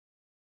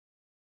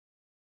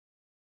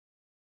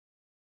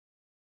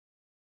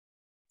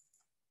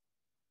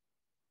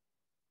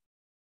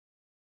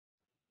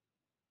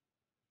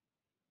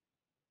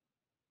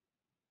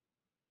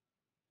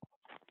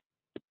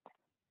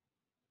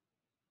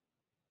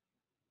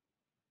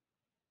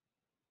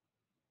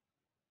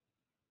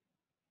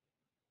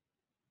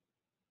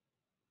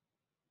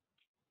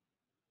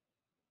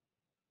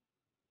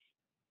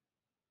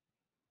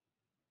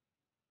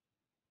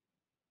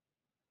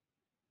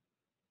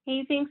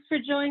Hey, thanks for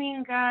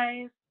joining,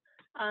 guys.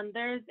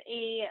 There's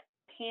a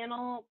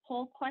panel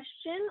poll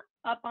question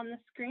up on the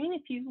screen.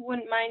 If you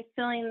wouldn't mind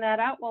filling that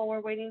out while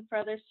we're waiting for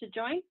others to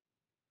join,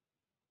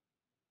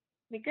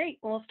 be great.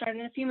 We'll start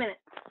in a few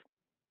minutes.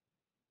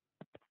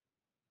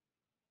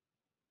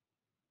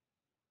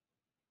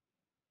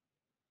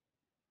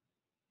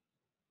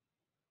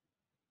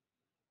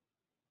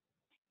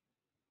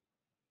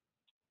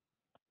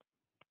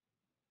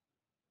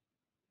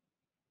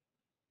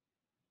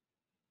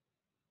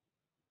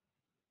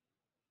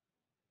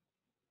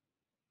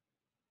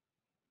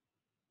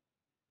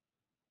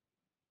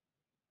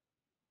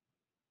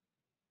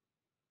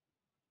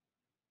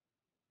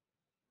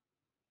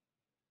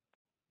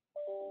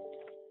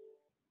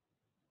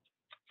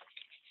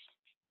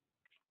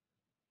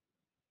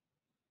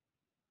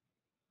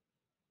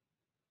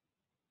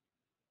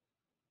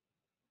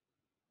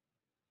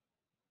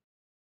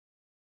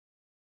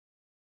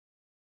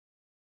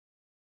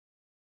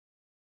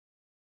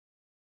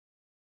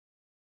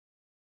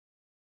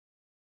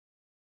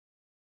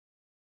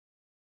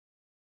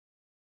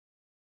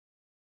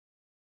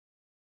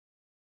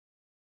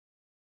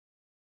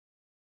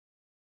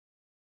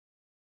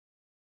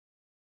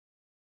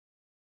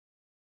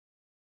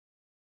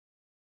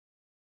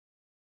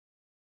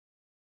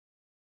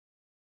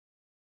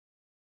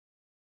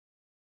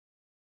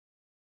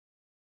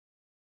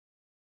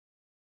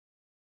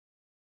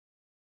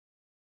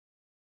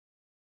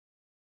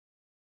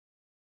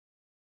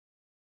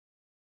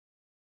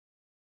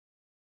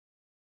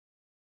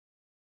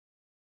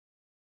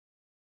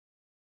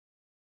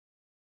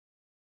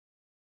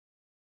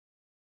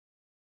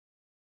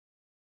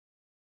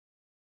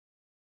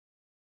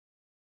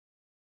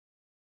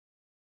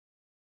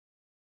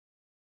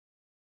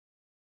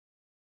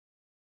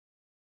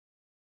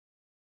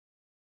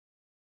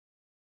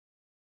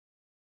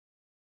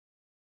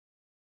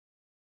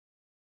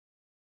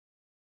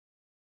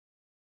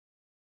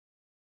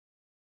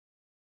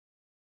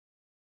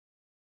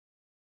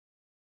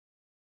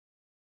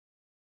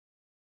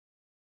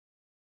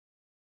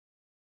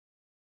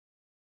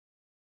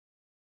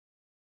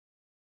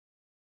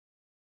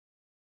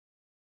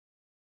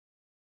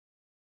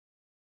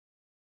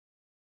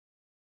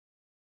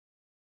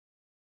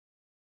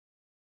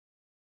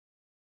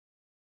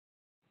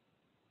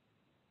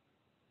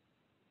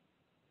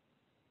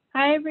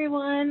 Hi,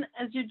 everyone.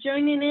 As you're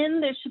joining in,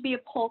 there should be a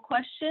poll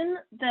question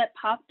that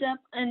popped up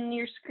on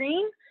your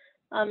screen.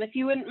 If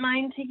you wouldn't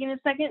mind taking a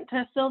second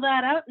to fill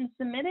that out and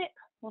submit it,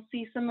 we'll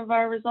see some of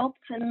our results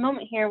in a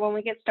moment here when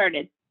we get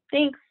started.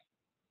 Thanks.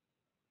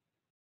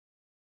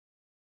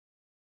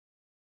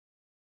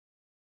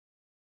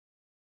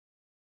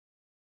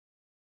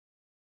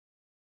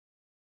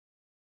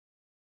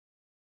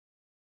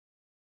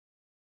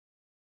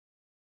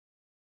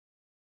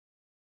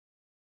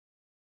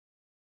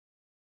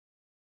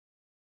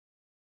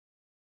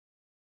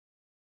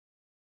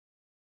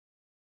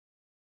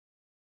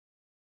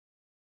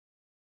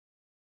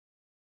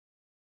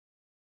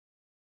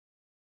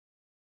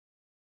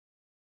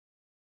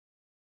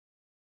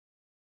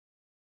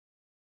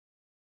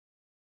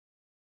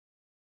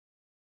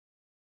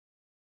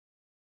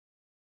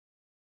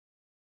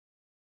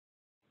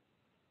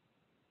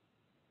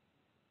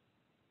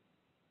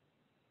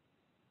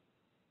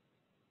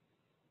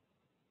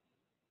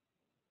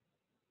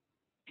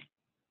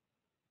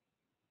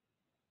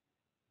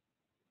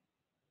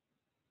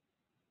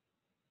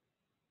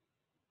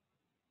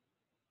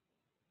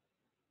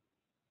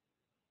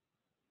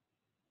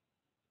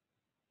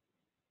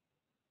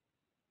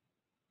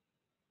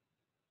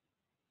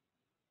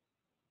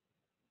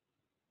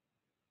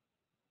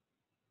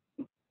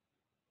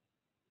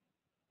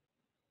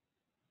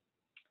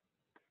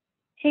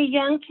 Hey,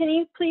 Young, can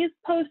you please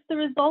post the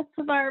results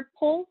of our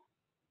poll?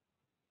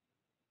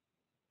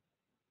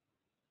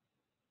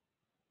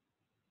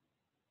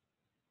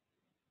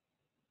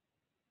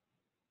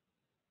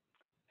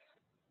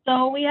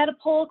 So we had a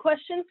poll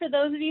question for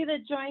those of you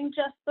that joined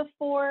just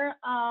before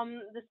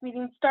this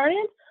meeting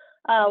started.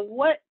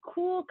 What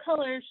cool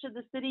colors should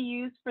the city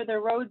use for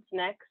their roads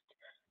next?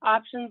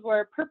 Options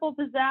were purple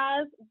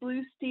pizzazz,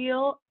 blue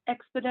steel,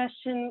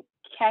 expedition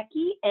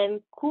khaki, and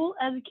cool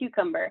as a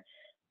cucumber.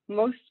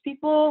 Most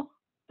people,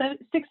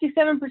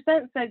 67%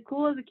 said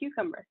cool as a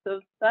cucumber. So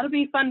that'll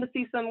be fun to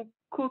see some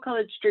cool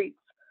colored streets.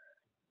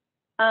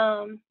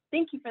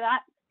 Thank you for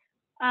that.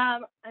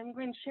 I'm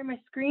going to share my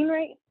screen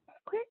right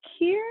quick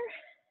here,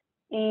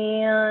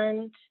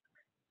 and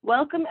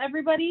welcome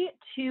everybody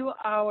to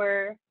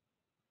our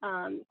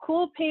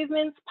Cool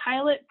Pavements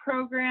pilot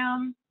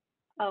program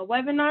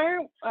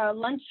webinar,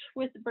 Lunch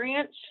with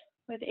Branch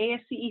with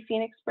ASCE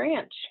Phoenix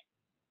Branch.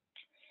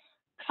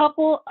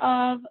 Couple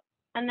of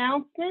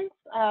announcements.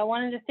 I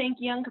wanted to thank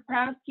Young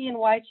Kaprowski and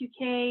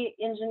Y2K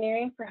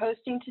Engineering for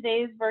hosting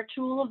today's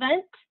virtual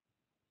event.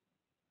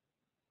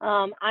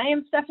 I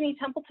am Stephanie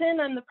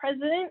Templeton. I'm the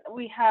president.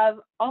 We have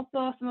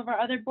also some of our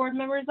other board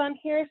members on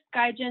here.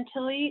 Sky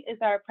Gentili is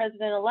our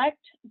president-elect.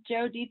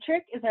 Joe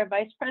Dietrich is our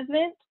vice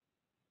president.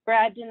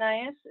 Brad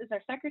Denias is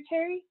our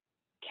secretary.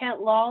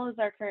 Kent Law is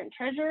our current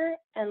treasurer,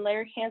 and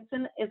Larry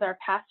Hansen is our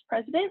past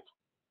president.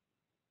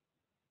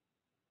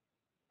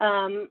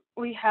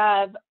 We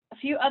have a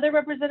few other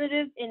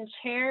representatives in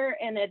chair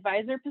and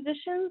advisor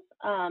positions.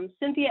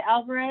 Cynthia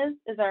Alvarez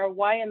is our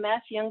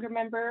YMF younger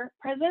member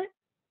president.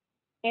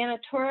 Anna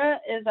Tora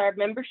is our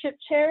membership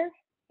chair.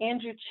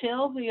 Andrew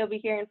Chill, who you'll be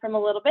hearing from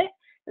a little bit,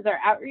 is our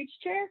outreach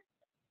chair.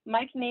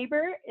 Mike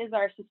Neighbor is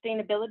our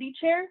sustainability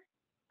chair.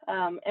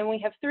 And we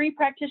have 3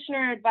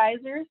 practitioner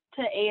advisors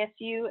to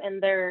ASU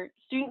and their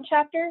student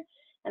chapter,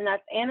 and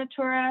that's Anna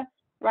Tora,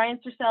 Ryan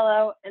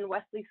Cercello, and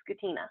Wesley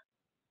Scatina.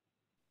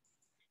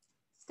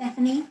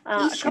 Stephanie,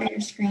 please share your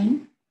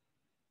screen.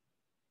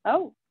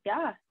 Oh,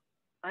 yeah,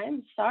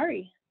 I'm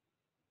sorry.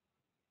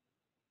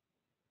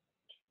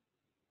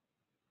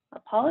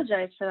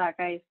 Apologize for that,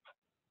 guys.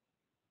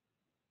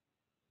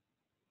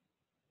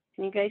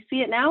 Can you guys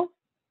see it now?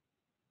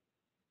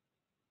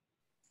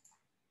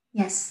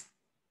 Yes.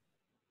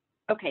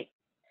 Okay,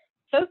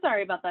 so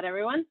sorry about that,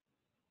 everyone.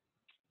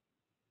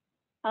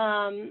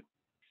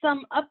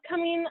 Some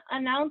upcoming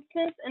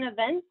announcements and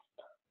events.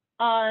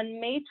 On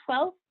May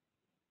 12th,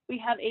 we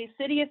have a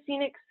City of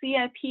Phoenix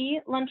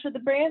CIP lunch with the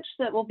branch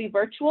that will be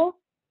virtual.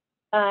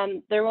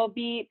 There will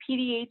be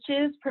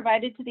PDHs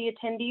provided to the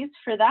attendees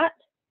for that.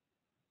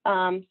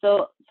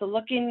 So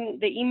look in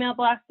the email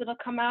blast that'll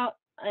come out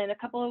in a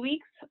couple of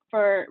weeks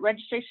for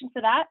registration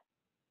for that.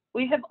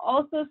 We have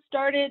also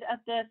started at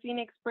the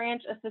Phoenix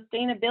branch a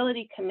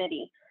sustainability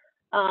committee.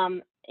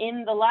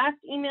 In the last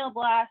email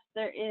blast,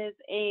 there is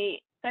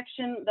a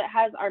section that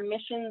has our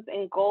missions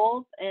and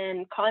goals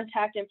and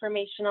contact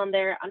information on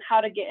there on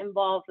how to get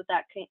involved with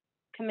that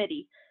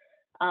committee.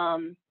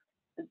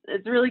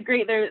 It's really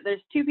great.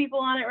 There's 2 people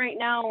on it right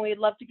now, and we'd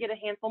love to get a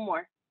handful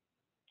more.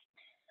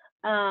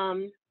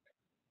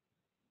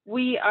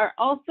 We are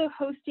also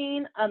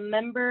hosting a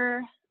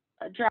member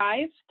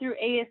drive through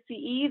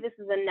ASCE. This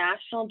is a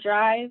national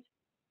drive.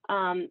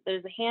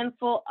 There's a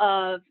handful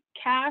of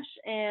cash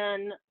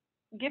and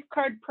gift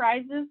card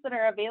prizes that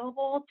are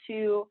available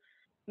to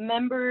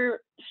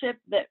membership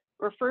that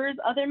refers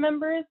other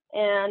members,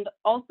 and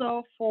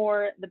also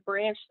for the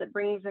branch that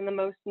brings in the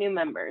most new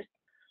members.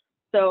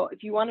 So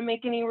if you want to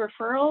make any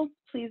referrals,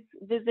 please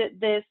visit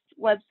this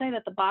website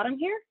at the bottom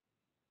here,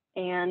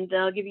 and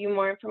they'll give you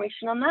more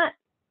information on that.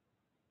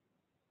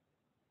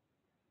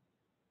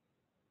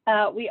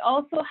 We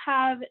also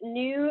have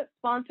new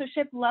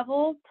sponsorship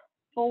levels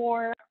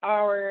for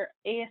our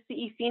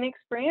ASCE Phoenix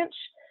branch,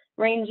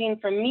 ranging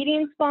from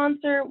meeting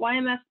sponsor,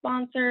 YMF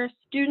sponsor,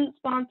 student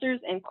sponsors,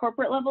 and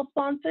corporate level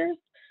sponsors.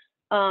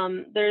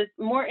 There's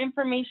more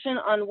information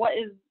on what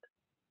is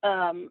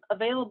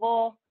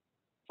available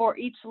for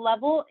each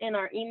level in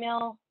our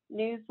email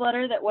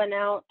newsletter that went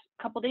out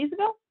a couple days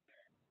ago.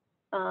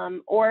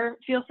 Or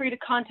feel free to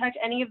contact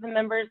any of the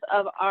members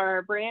of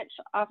our branch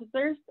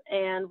officers,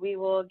 and we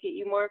will get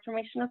you more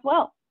information as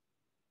well.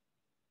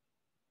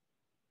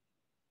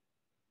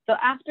 So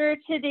after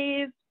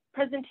today's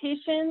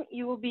presentation,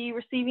 you will be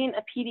receiving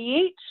a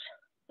PDH.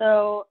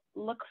 So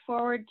look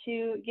forward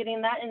to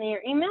getting that in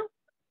your email.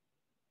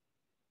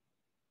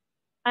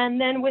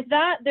 And then with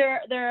that, there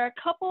are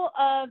a couple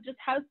of just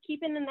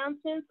housekeeping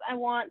announcements I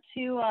want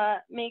to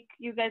make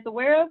you guys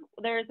aware of.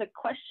 There's a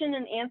question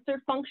and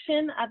answer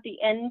function at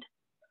the end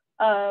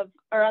of,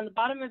 or on the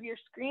bottom of your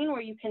screen,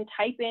 where you can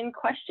type in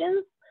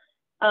questions.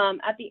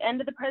 At the end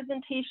of the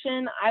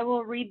presentation, I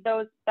will read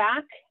those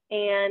back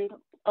and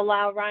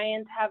allow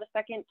Ryan to have a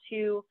second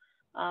to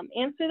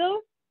answer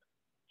those.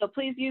 So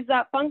please use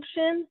that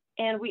function,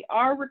 and we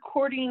are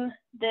recording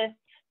this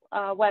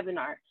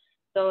webinar.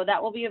 So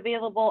that will be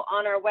available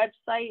on our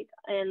website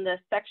and the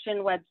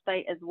section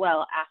website as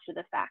well after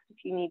the fact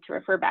if you need to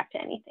refer back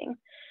to anything.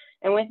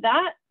 And with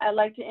that, I'd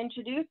like to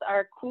introduce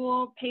our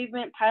cool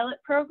pavement pilot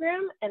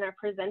program and our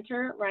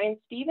presenter, Ryan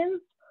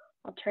Stevens.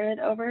 I'll turn it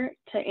over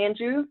to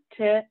Andrew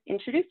to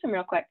introduce him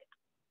real quick.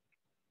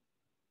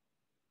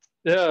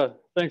 Yeah,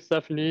 thanks,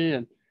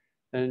 Stephanie,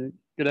 and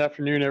good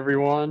afternoon,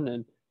 everyone.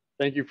 And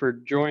thank you for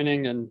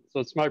joining. And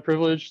so it's my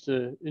privilege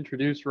to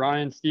introduce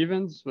Ryan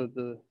Stevens with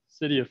the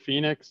City of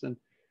Phoenix. And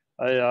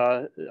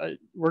I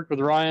worked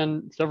with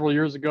Ryan several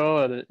years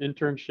ago at an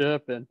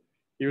internship, and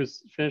he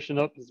was finishing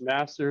up his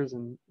master's,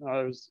 and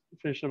I was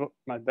finishing up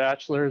my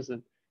bachelor's.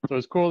 And so it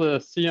was cool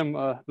to see him,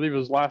 I believe it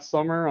was last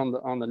summer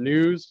on the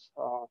news,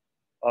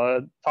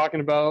 talking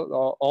about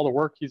all the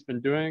work he's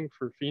been doing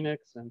for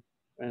Phoenix,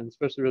 and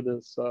especially with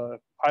this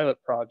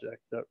pilot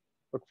project that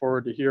I look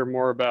forward to hear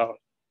more about.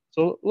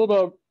 So a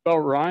little bit about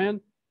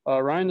Ryan.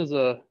 Ryan is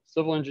a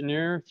civil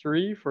engineer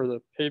 3 for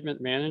the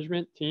pavement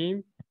management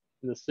team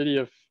in the City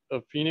of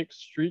Phoenix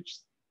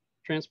Streets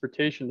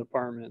Transportation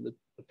Department.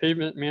 The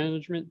pavement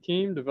management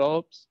team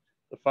develops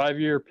the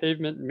 5-year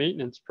pavement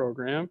maintenance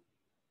program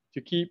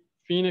to keep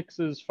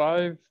Phoenix's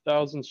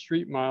 5,000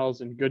 street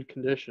miles in good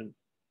condition.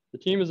 The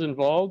team is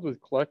involved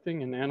with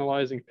collecting and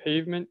analyzing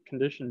pavement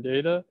condition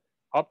data,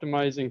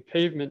 optimizing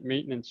pavement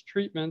maintenance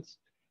treatments,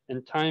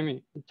 and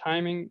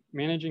timing,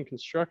 managing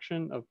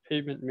construction of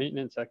pavement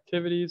maintenance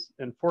activities,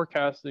 and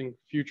forecasting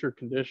future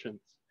conditions.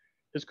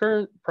 His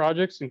current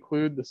projects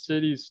include the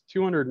city's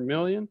 $200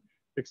 million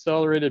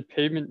accelerated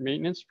pavement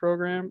maintenance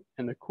program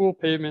and the Cool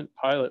Pavement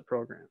pilot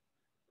program.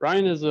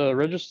 Ryan is a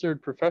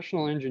registered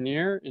professional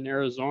engineer in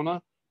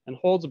Arizona and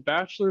holds a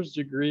bachelor's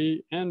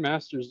degree and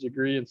master's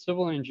degree in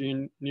civil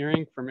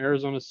engineering from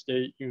Arizona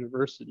State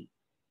University.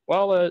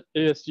 While at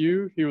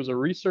ASU, he was a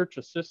research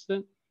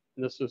assistant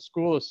in the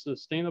School of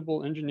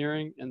Sustainable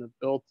Engineering and the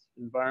Built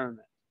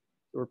Environment.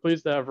 So we're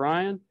pleased to have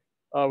Ryan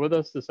with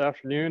us this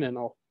afternoon, and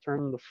I'll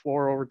turn the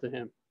floor over to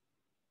him.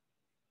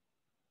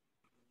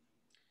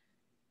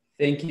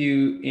 Thank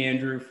you,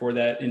 Andrew, for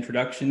that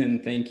introduction,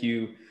 and thank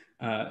you,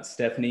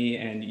 Stephanie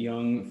and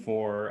Young,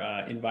 for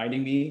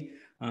inviting me.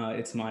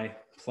 It's my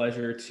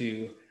pleasure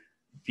to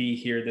be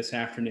here this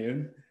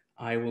afternoon.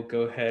 I will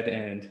go ahead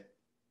and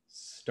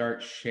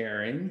start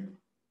sharing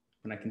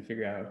when I can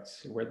figure out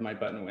where my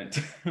button went.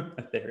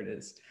 There it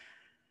is.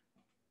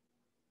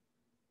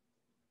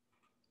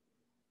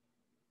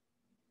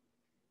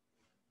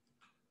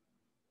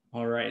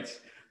 All right.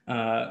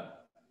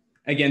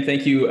 Again,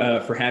 thank you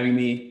for having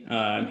me.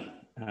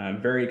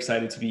 I'm very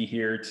excited to be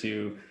here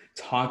to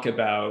talk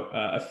about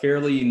a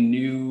fairly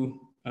new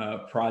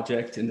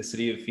project in the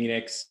city of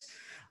Phoenix.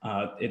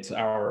 It's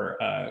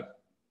our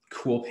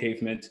Cool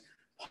Pavement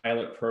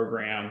pilot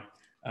program,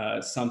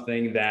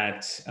 something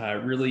that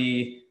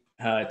really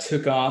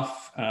took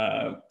off,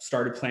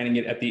 started planning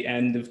it at the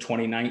end of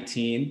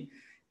 2019.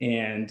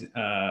 And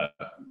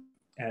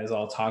as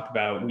I'll talk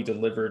about, we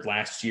delivered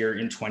last year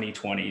in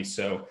 2020.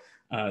 So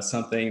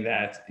something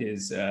that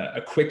is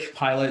a quick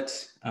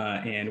pilot,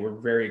 and we're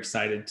very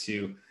excited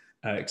to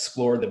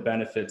explore the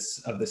benefits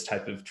of this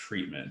type of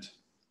treatment.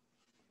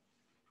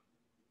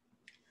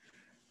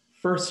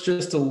 First,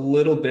 just a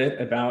little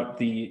bit about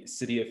the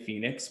city of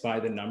Phoenix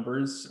by the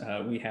numbers.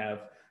 We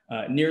have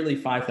nearly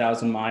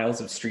 5,000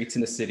 miles of streets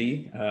in the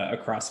city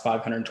across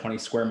 520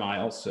 square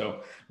miles.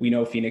 So we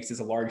know Phoenix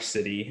is a large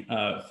city,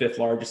 fifth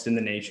largest in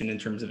the nation in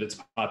terms of its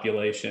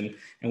population.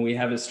 And we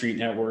have a street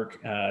network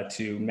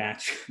to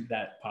match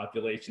that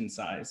population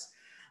size.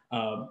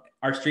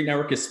 Our street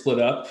network is split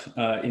up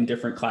in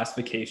different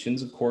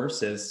classifications, of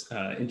course, as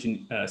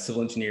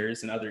civil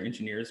engineers and other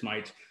engineers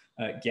might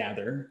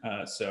gather.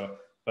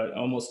 But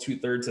almost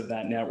 2/3 of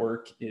that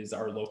network is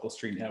our local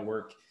street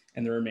network,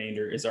 and the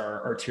remainder is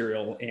our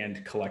arterial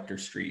and collector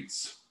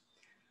streets.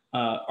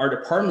 Our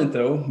department,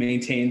 though,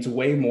 maintains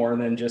way more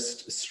than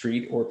just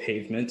street or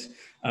pavement.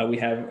 We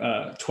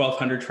have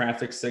 1,200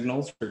 traffic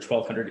signals, or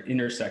 1,200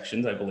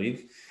 intersections, I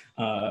believe,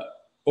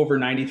 over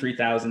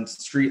 93,000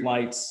 street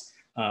lights,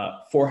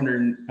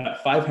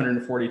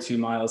 542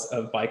 miles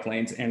of bike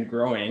lanes and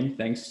growing,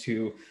 thanks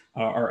to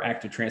our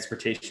active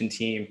transportation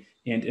team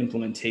and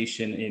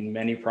implementation in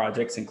many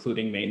projects,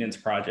 including maintenance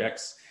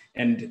projects,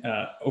 and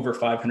over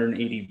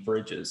 580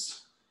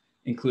 bridges,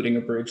 including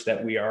a bridge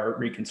that we are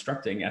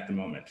reconstructing at the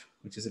moment,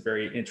 which is a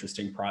very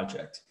interesting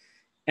project.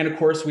 And of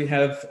course, we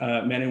have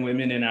men and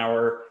women in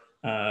our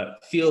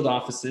field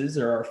offices,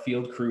 or our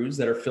field crews,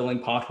 that are filling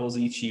potholes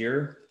each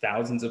year,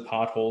 thousands of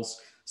potholes,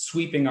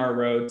 sweeping our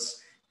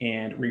roads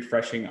and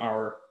refreshing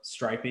our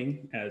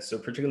striping. So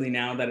particularly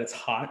now that it's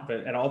hot,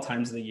 but at all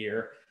times of the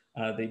year,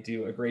 they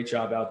do a great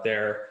job out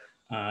there.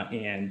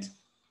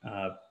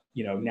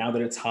 You know, now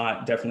that it's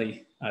hot,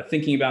 definitely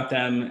thinking about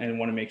them and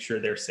want to make sure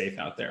they're safe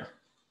out there.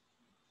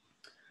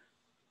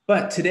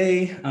 But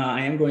today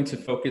I am going to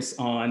focus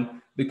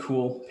on the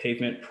Cool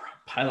Pavement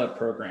pilot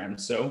program.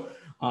 So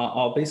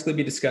I'll basically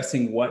be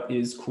discussing what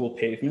is Cool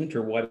Pavement,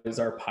 or what is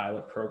our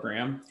pilot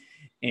program,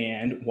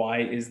 and why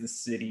is the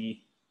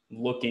city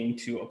looking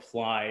to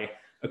apply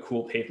a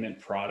Cool Pavement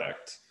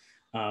product.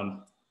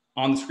 On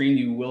the screen,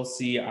 you will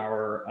see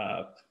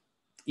our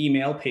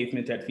email,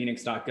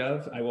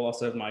 pavement@phoenix.gov. I will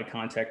also have my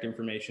contact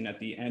information at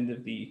the end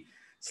of the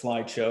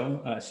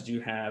slideshow, should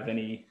you have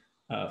any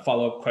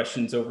follow-up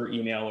questions over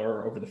email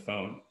or over the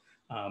phone.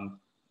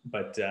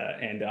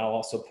 And I'll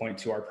also point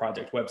to our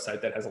project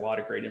website that has a lot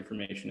of great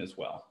information as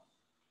well.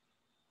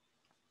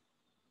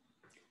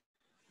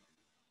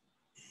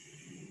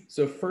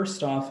 So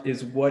first off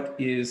is, what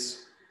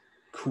is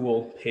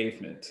Cool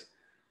Pavement?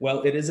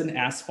 Well, it is an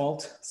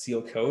asphalt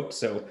seal coat.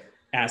 So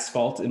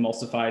asphalt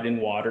emulsified in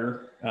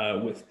water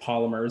with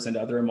polymers and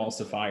other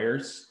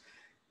emulsifiers.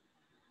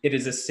 It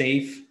is a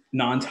safe,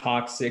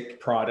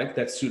 non-toxic product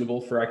that's suitable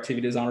for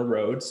activities on a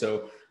road.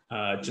 So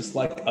just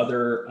like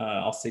other,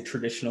 I'll say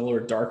traditional or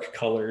dark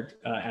colored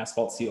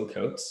asphalt seal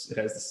coats, it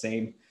has the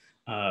same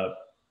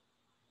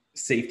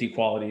safety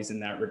qualities in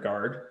that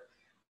regard.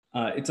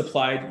 It's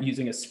applied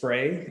using a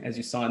spray, as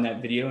you saw in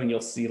that video, and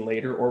you'll see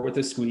later, or with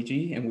a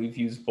squeegee, and we've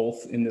used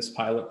both in this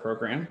pilot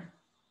program.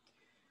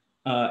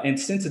 And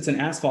since it's an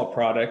asphalt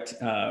product,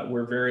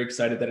 we're very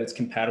excited that it's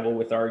compatible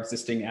with our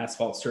existing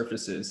asphalt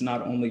surfaces,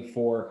 not only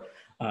for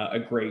a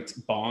great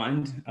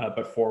bond,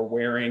 but for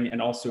wearing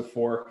and also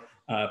for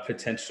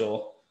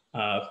potential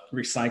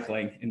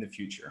recycling in the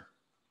future.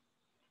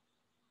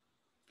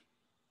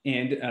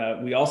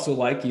 And we also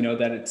like,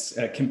 that it's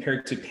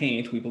compared to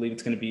paint, we believe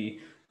it's going to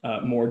be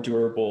more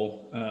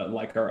durable,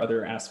 like our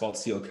other asphalt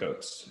seal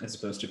coats, as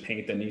opposed to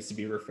paint that needs to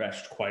be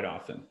refreshed quite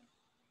often.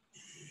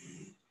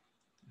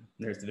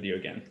 There's the video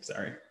again,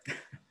 sorry.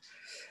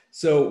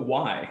 So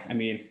why? I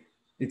mean,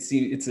 it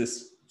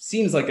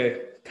seems like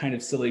a kind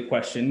of silly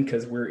question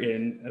because we're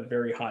in a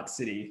very hot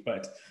city,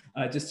 but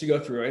just to go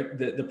through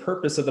it, the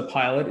purpose of the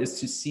pilot is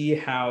to see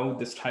how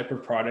this type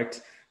of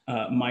product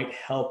might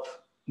help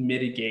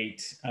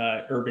mitigate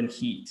urban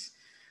heat.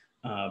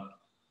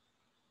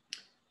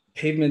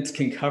 Pavements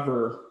can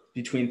cover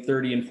between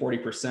 30 and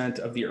 40%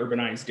 of the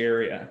urbanized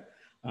area.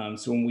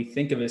 So when we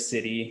think of a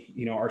city,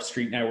 you know, our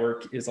street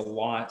network is a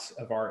lot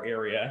of our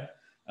area.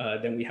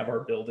 Then we have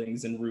our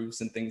buildings and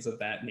roofs and things of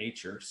that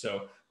nature.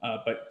 So,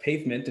 but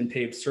pavement and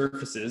paved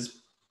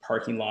surfaces,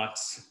 parking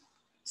lots,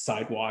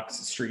 sidewalks,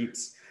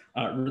 streets,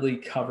 really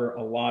cover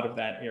a lot of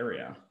that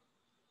area.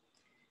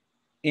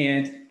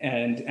 And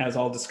as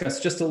I'll discuss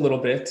just a little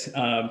bit,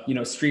 you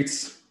know,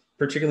 streets,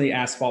 particularly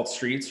asphalt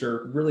streets,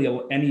 or really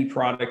any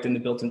product in the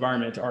built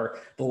environment, are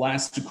the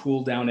last to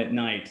cool down at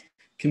night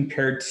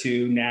compared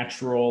to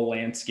natural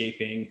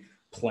landscaping,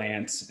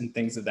 plants, and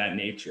things of that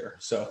nature.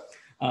 So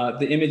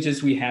the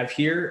images we have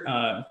here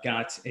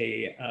got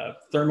a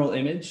thermal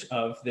image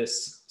of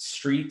this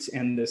street,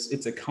 and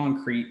it's a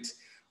concrete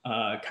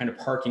kind of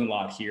parking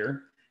lot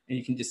here. And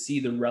you can just see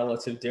the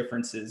relative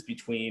differences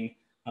between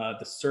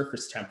the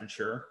surface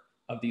temperature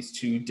of these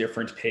two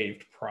different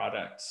paved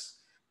products.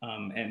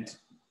 And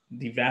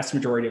the vast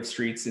majority of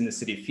streets in the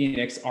city of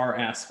Phoenix are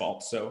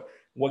asphalt. So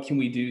what can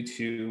we do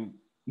to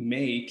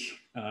make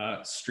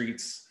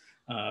streets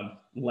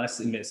less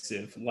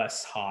emissive,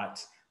 less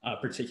hot,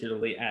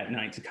 particularly at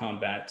night, to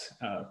combat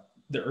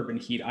the urban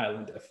heat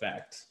island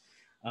effect?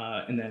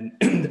 And then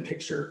the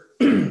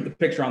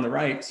picture on the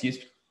right,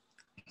 excuse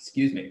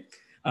me,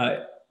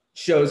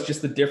 shows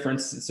just the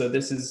difference. So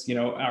this is, you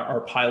know,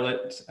 our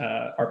pilot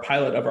of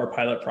our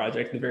pilot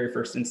project, the very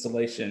first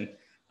installation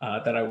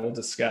that I will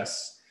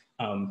discuss.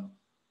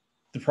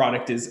 The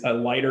product is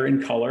lighter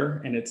in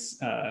color, and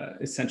it's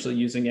essentially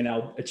using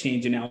a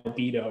change in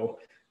albedo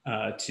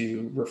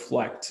to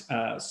reflect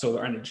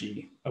solar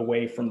energy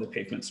away from the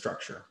pavement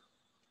structure.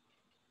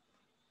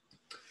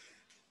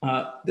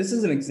 This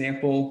is an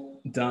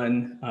example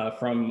done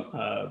from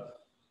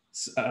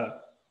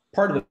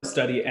part of the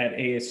study at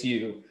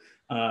ASU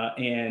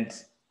and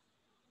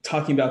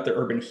talking about the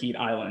urban heat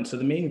island. So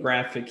the main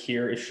graphic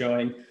here is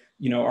showing,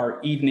 you know,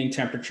 our evening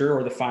temperature,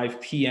 or the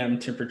 5 p.m.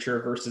 temperature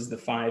versus the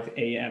 5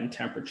 a.m.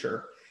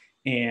 temperature,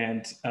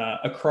 and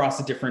across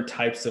the different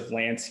types of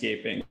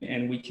landscaping.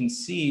 And we can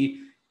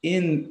see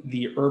in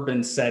the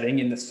urban setting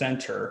in the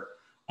center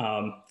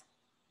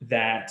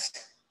that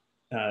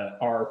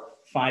our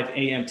 5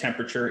 a.m.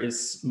 temperature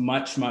is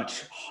much,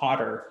 much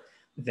hotter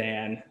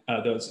than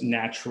those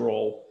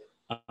natural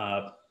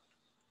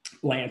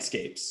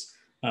landscapes.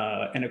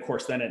 And of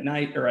course, then at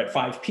night, or at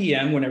 5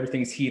 p.m., when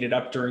everything's heated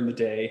up during the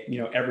day, you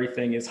know,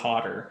 everything is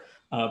hotter.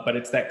 But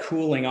it's that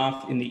cooling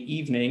off in the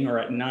evening or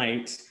at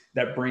night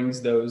that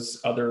brings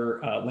those other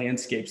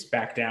landscapes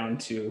back down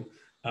to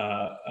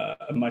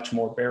a much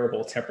more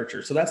bearable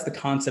temperature. So that's the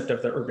concept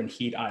of the urban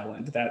heat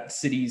island, that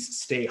cities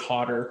stay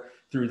hotter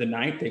through the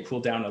night. They cool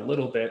down a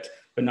little bit,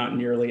 but not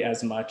nearly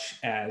as much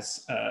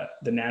as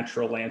the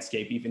natural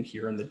landscape, even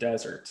here in the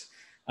desert.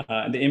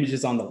 The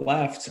images on the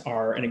left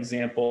are an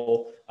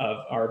example of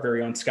our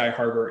very own Sky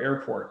Harbor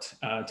Airport.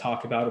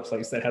 Talk about a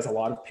place that has a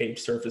lot of paved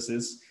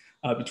surfaces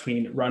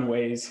between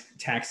runways,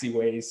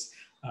 taxiways,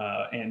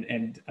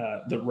 and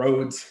the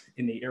roads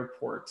in the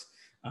airport.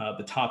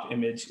 The top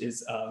image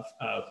is of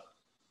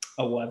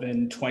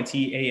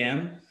 11:20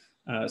 a.m.,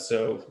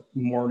 so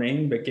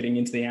morning, but getting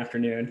into the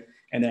afternoon,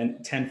 and then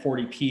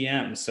 10:40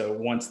 p.m. So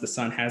once the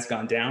sun has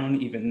gone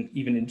down, even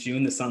in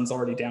June, the sun's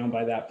already down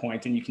by that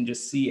point, and you can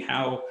just see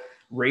how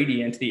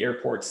radiant the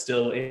airport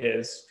still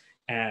is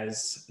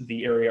as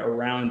the area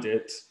around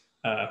it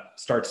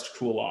starts to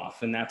cool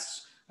off. And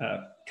that's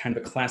kind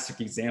of a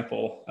classic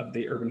example of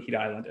the urban heat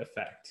island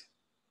effect.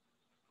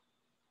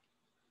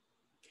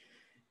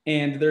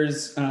 And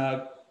there's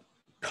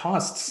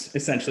costs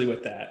essentially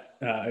with that,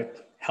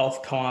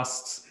 health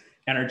costs,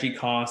 energy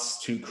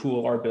costs to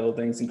cool our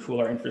buildings and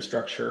cool our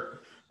infrastructure.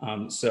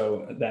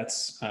 So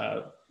that's,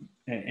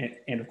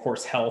 and of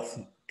course, health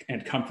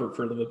and comfort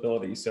for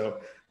livability. So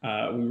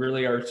we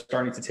really are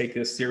starting to take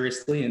this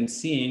seriously and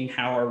seeing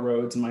how our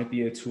roads might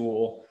be a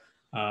tool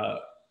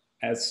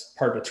as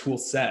part of a tool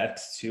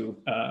set to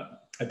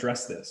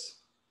address this.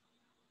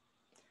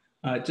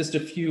 Just a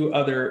few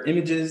other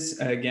images,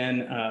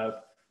 again,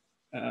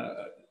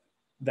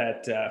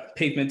 that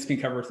pavements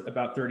can cover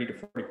about 30 to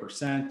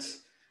 40%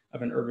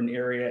 of an urban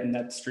area, and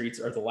that streets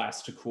are the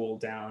last to cool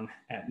down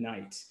at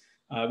night.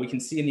 We can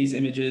see in these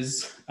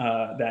images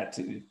that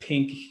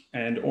pink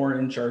and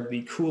orange are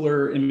the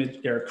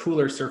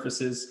cooler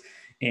surfaces,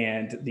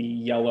 and the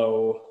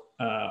yellow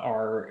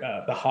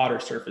are the hotter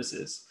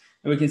surfaces.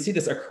 And we can see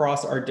this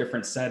across our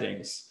different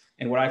settings.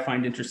 And what I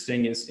find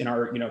interesting is in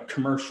our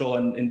commercial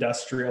and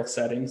industrial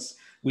settings,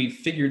 we've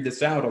figured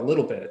this out a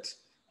little bit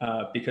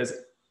because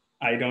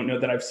I don't know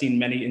that I've seen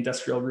many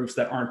industrial roofs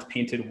that aren't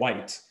painted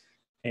white.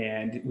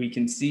 And we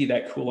can see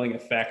that cooling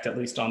effect, at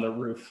least on the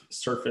roof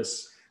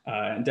surface,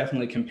 and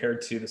definitely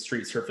compared to the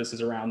street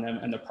surfaces around them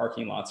and the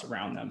parking lots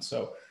around them.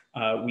 So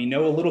we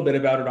know a little bit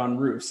about it on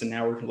roofs, and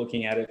now we're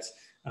looking at it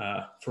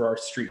for our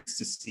streets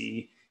to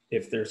see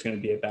if there's going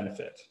to be a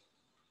benefit.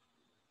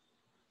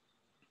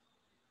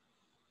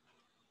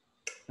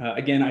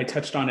 Again, I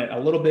touched on it a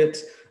little bit.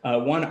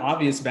 One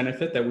obvious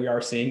benefit that we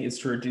are seeing is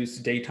to reduce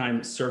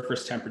daytime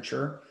surface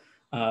temperature.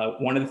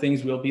 One of the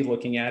things we'll be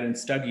looking at and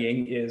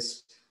studying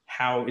is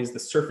how is the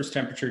surface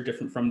temperature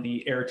different from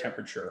the air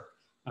temperature?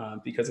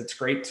 Because it's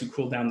great to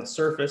cool down the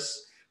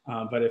surface,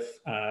 but if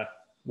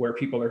where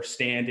people are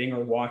standing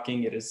or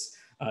walking, it is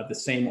the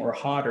same or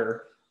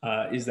hotter,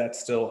 is that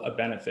still a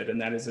benefit?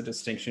 And that is a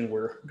distinction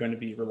we're going to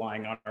be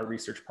relying on our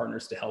research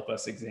partners to help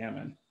us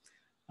examine.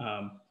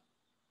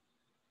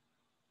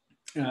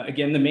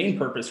 Again, the main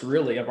purpose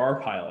really of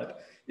our pilot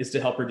is to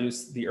help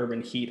reduce the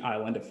urban heat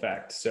island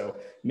effect. So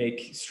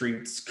make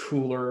streets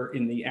cooler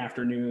in the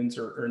afternoons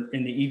or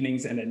in the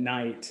evenings and at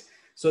night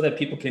so that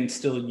people can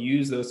still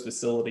use those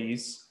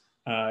facilities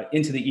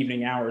into the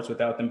evening hours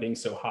without them being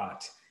so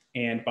hot.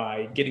 And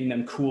by getting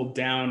them cooled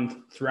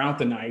down throughout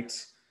the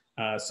night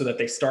so that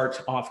they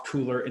start off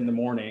cooler in the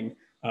morning,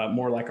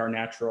 more like our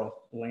natural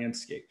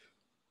landscape.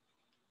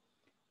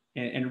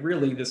 And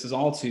really, this is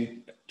all to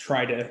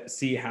try to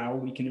see how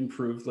we can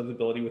improve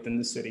livability within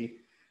the city.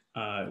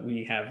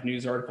 We have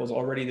news articles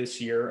already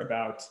this year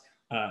about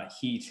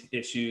heat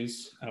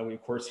issues. We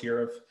of course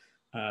hear of,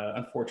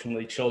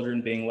 unfortunately,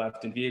 children being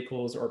left in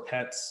vehicles or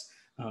pets.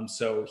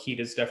 So heat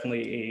is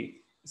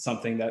definitely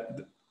something that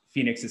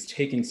Phoenix is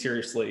taking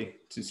seriously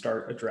to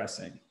start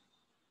addressing.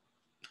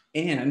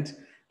 And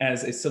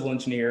as a civil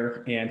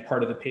engineer and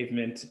part of the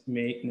pavement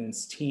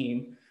maintenance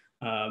team,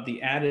 the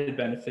added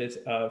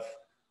benefit of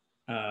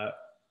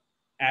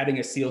adding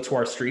a seal to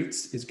our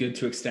streets is good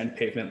to extend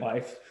pavement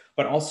life,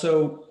 but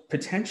also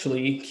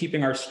potentially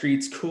keeping our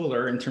streets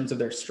cooler in terms of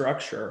their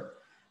structure,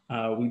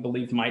 we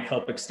believe might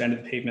help extend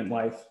the pavement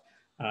life.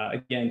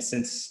 Again,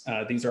 since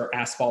these are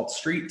asphalt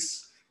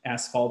streets,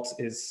 asphalt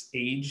is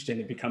aged and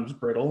it becomes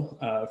brittle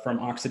from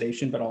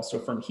oxidation, but also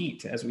from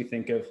heat. As we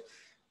think of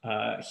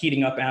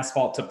heating up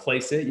asphalt to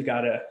place it, you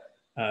gotta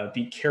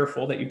be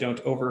careful that you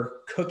don't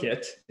overcook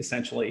it,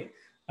 essentially,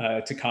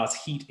 to cause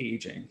heat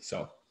aging.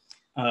 So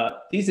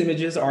these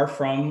images are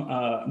from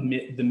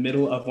the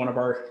middle of one of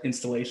our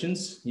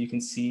installations. You can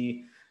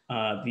see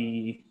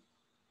the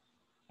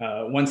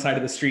one side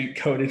of the street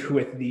coated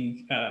with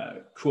the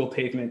cool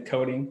pavement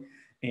coating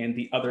and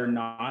the other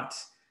not.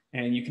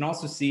 And you can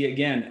also see,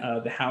 again,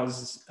 the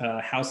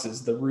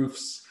houses, the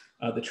roofs,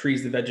 the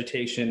trees, the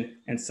vegetation,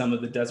 and some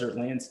of the desert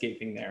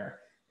landscaping there.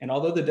 And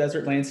although the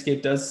desert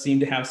landscape does seem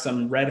to have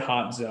some red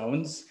hot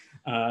zones,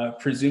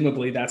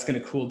 presumably that's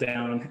going to cool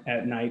down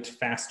at night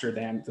faster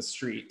than the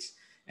street.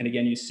 And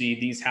again, you see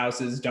these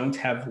houses don't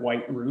have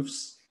white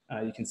roofs.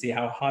 You can see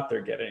how hot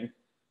they're getting.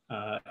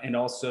 And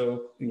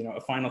also, you know,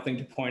 a final thing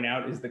to point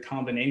out is the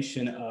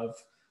combination of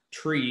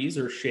trees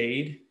or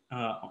shade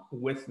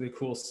with the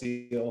cool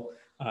seal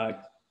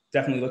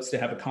definitely looks to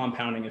have a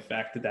compounding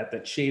effect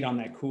that shade on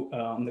that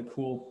on the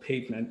cool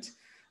pavement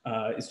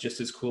is just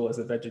as cool as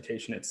the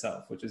vegetation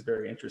itself, which is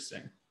very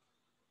interesting.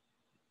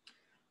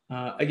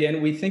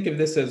 Again, we think of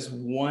this as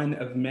one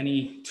of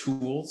many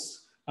tools,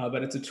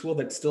 but it's a tool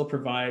that still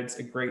provides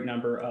a great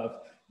number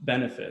of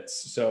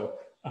benefits. So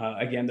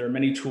again, there are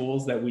many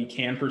tools that we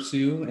can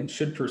pursue and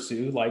should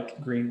pursue, like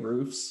green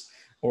roofs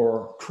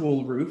or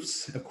cool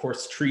roofs, of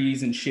course,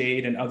 trees and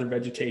shade and other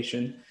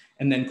vegetation,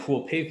 and then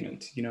cool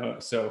pavement. You know,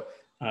 so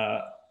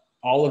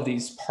all of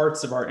these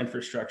parts of our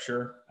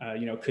infrastructure,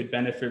 you know, could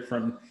benefit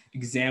from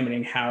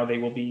examining how they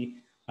will be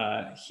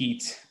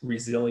heat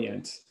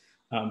resilient.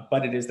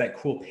 But it is that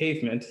cool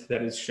pavement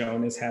that is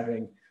shown as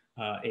having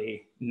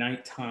a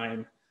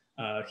nighttime,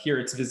 here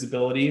it's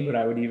visibility, but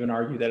I would even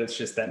argue that it's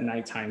just that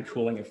nighttime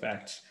cooling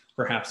effect,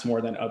 perhaps more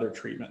than other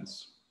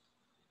treatments.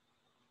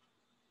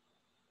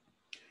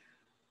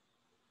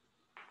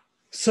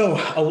 So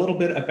a little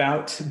bit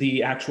about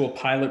the actual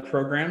pilot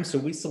program. So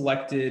we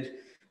selected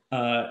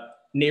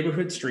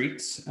neighborhood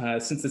streets.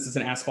 Since this is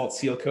an asphalt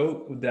seal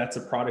coat, that's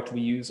a product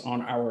we use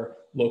on our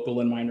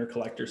local and minor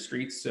collector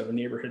streets. So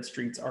neighborhood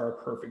streets are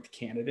a perfect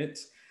candidate.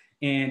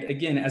 And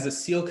again, as a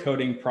seal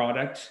coating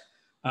product,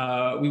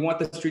 we want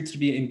the streets to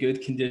be in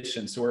good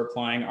condition. So we're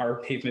applying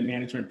our pavement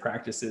management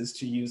practices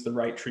to use the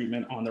right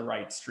treatment on the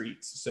right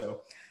streets.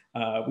 So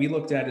we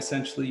looked at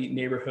essentially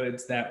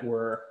neighborhoods that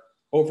were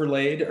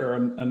overlaid or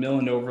a mill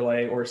and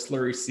overlay or a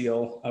slurry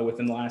seal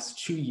within the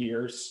last 2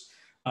 years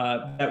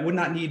that would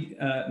not need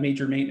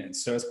major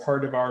maintenance. So as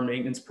part of our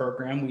maintenance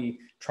program, we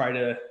try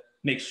to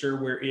make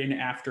sure we're in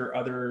after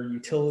other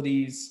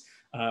utilities,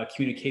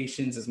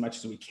 communications as much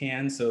as we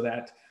can, so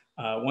that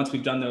once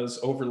we've done those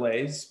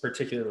overlays,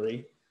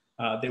 particularly,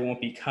 they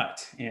won't be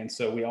cut. And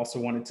so we also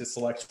wanted to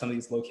select some of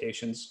these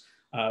locations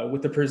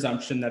with the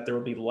presumption that there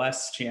will be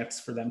less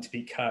chance for them to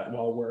be cut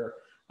while we're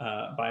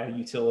by a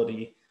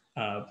utility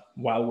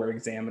while we're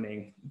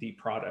examining the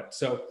product.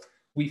 So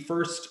we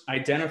first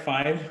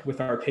identified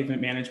with our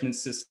pavement management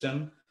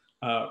system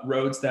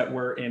roads that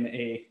were in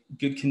a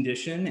good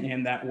condition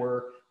and that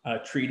were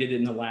treated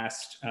in the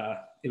last,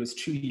 it was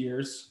 2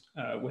 years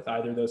with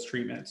either of those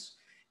treatments.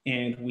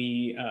 And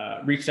we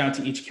reached out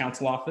to each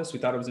council office. We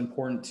thought it was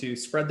important to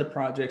spread the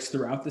projects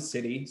throughout the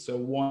city. So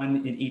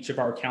one in each of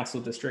our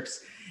council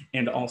districts,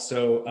 and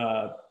also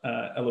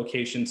a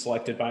location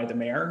selected by the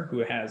mayor, who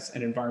has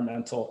an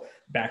environmental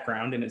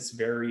background and is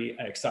very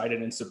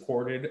excited and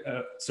supportive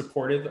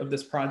of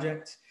this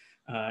project.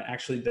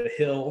 Actually, the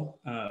Hill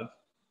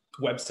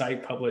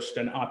website published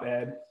an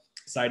op-ed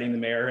citing the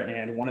mayor,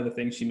 and one of the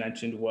things she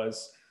mentioned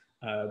was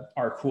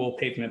our cool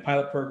pavement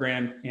pilot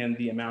program and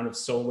the amount of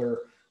solar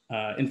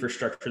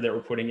infrastructure that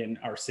we're putting in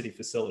our city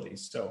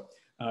facilities. So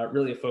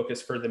really a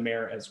focus for the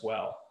mayor as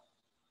well.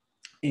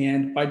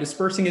 And by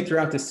dispersing it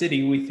throughout the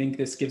city, we think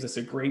this gives us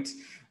a great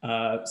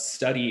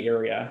study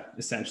area,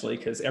 essentially,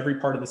 because every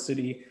part of the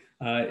city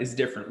is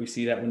different. We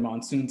see that when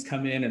monsoons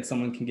come in and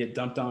someone can get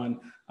dumped on,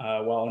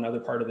 while another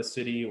part of the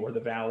city or the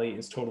valley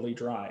is totally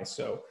dry.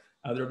 So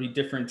there'll be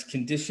different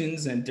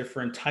conditions and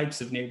different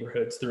types of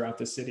neighborhoods throughout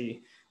the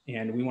city.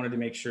 And we wanted to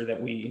make sure that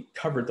we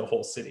covered the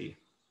whole city.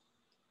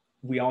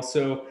 We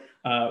also,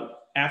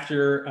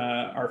 after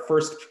our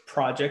first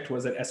project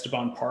was at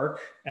Esteban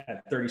Park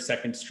at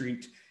 32nd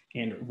Street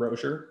and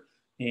Rozier,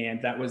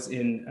 and that was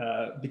in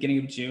beginning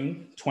of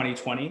June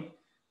 2020.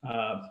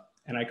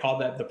 And I call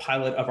that the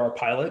pilot of our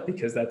pilot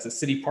because that's a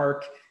city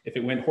park. If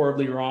it went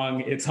horribly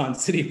wrong, it's on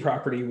city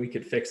property, we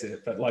could fix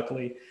it. But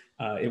luckily,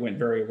 it went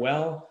very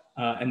well.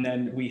 And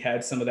then we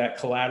had some of that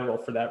collateral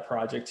for that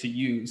project to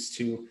use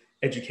to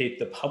educate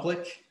the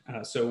public.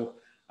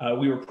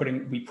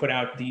 We put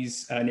out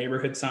these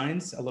neighborhood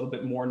signs, a little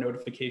bit more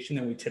notification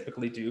than we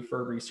typically do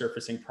for a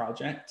resurfacing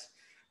project.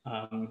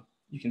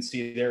 You can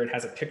see there, it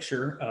has a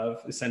picture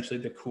of essentially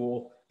the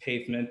cool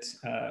pavement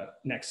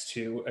next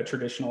to a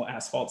traditional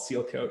asphalt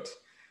seal coat.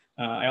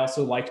 I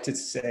also like to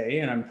say,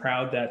 and I'm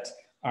proud that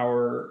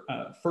our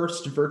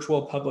first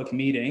virtual public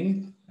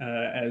meeting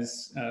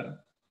as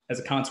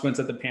a consequence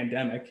of the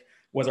pandemic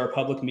was our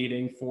public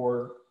meeting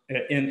for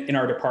in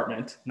our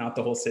department, not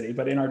the whole city,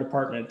 but in our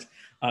department,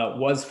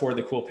 was for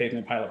the Cool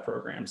Pavement Pilot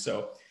Program.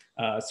 So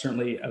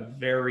certainly a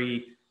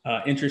very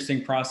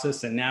interesting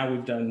process. And now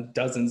we've done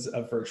dozens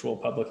of virtual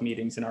public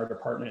meetings in our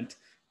department,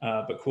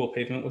 but Cool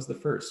Pavement was the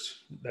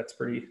first.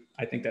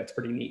 I think that's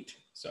pretty neat.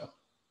 So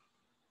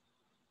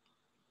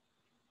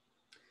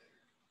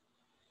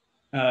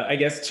I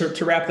guess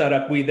to wrap that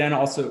up,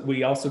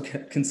 we also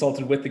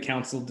consulted with the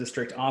council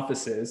district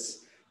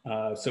offices.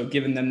 So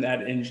given them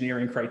that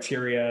engineering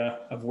criteria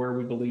of where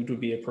we believed would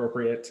be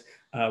appropriate,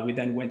 we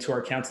then went to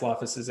our council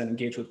offices and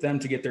engaged with them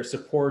to get their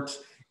support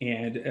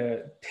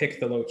and pick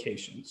the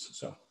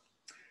locations.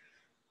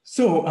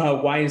 So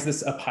why is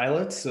this a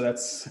pilot? So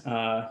that's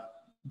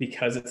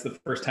because it's the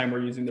first time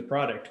we're using the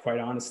product, quite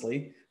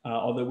honestly.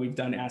 Although we've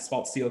done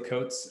asphalt seal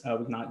coats,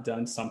 we've not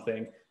done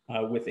something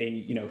with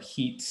a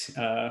heat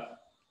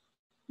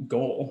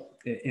goal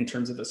in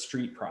terms of a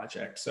street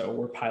project. So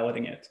we're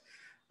piloting it.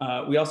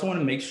 We also want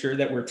to make sure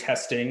that we're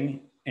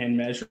testing and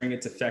measuring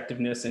its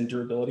effectiveness and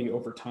durability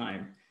over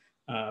time.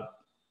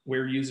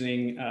 We're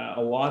using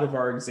a lot of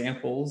our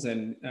examples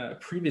and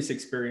previous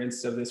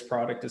experience of this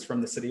product is from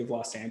the city of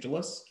Los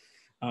Angeles,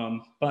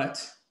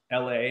 but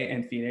LA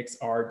and Phoenix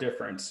are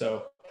different.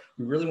 So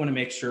we really want to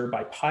make sure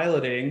by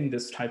piloting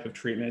this type of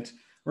treatment,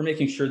 we're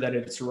making sure that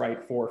it's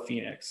right for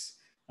Phoenix.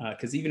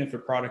 Because even if a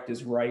product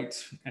is right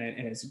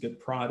and it's a good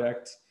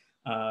product,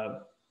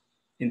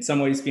 in some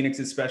ways Phoenix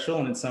is special,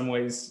 and in some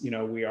ways,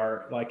 we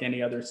are like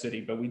any other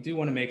city, but we do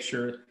want to make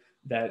sure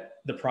that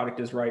the product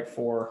is right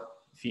for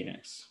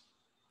Phoenix.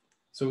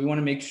 So we want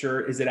to make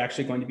sure, is it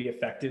actually going to be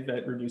effective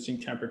at reducing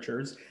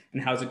temperatures,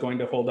 and how's it going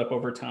to hold up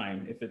over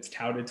time? If it's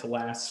touted to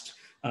last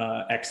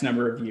X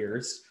number of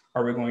years,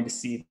 are we going to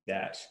see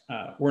that?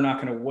 We're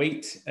not going to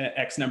wait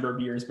X number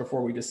of years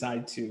before we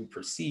decide to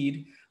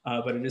proceed,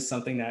 but it is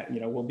something that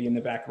will be in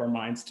the back of our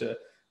minds to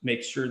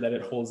make sure that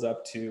it holds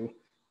up to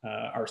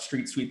our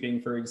street sweeping,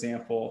 for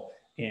example,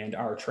 and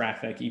our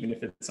traffic, even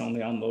if it's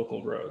only on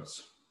local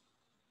roads.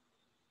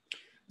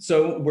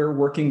 So we're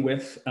working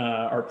with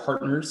our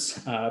partners.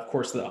 Of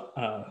course, the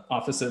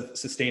Office of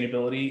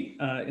Sustainability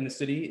in the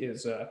city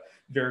is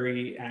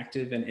very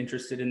active and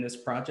interested in this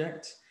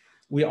project.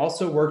 We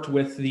also worked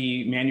with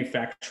the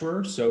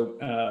manufacturer. So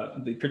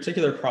the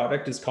particular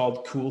product is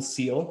called Cool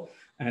Seal,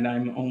 and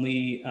I'm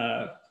only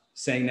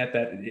saying that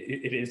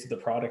it is the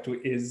product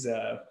is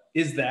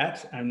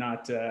that. I'm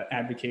not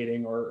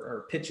advocating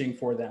or pitching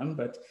for them,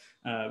 but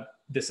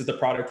this is the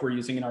product we're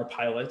using in our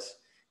pilot.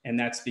 And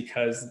that's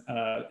because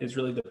it's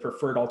really the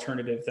preferred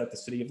alternative that the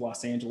city of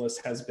Los Angeles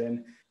has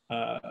been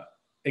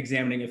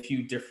examining a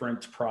few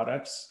different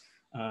products.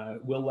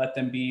 We'll let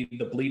them be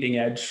the bleeding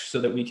edge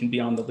so that we can be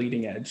on the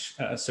leading edge,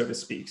 so to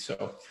speak.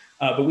 So,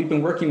 but we've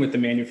been working with the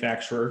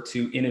manufacturer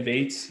to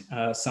innovate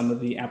some of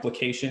the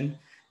application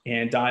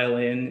and dial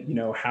in,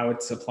 how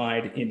it's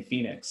applied in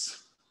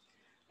Phoenix.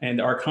 And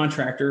our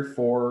contractor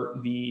for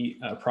the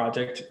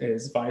project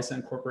is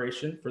Viasend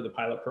Corporation for the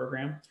pilot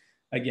program.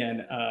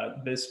 Again,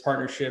 this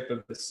partnership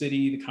of the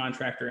city, the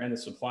contractor, and the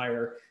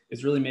supplier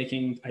is really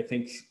making, I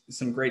think,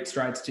 some great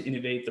strides to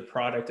innovate the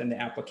product and the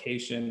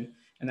application.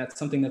 And that's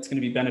something that's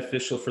going to be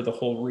beneficial for the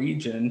whole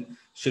region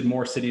should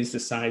more cities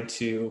decide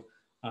to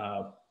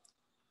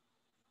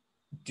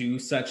do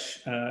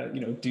such,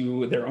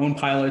 do their own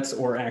pilots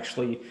or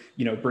actually,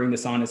 bring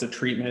this on as a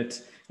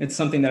treatment. It's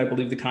something that I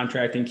believe the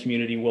contracting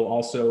community will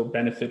also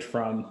benefit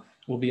from.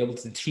 We'll be able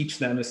to teach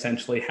them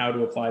essentially how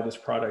to apply this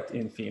product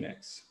in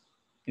Phoenix,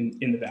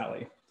 in the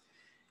Valley.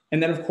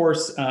 And then of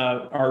course,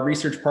 our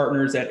research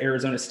partners at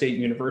Arizona State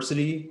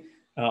University,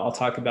 I'll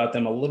talk about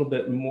them a little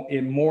bit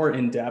more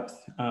in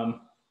depth,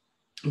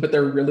 but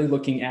they're really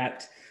looking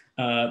at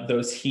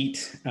those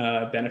heat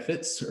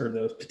benefits or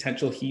those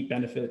potential heat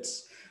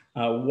benefits.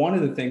 One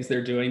of the things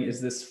they're doing is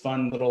this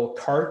fun little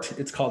cart.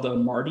 It's called a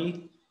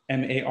MARTY,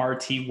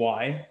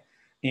 M-A-R-T-Y,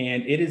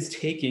 and it is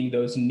taking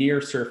those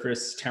near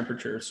surface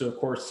temperatures. So of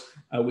course,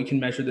 we can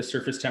measure the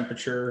surface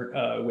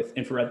temperature with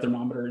infrared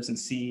thermometers and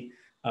see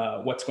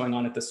what's going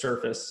on at the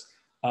surface.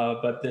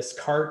 But this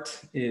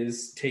cart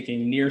is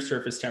taking near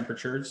surface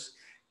temperatures,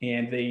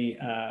 and they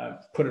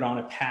put it on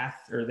a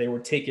path, or they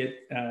would take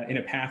it in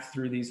a path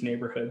through these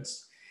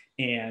neighborhoods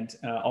and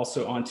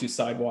also onto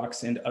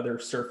sidewalks and other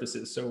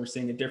surfaces. So we're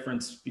seeing a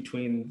difference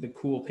between the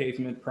cool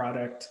pavement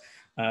product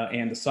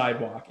and the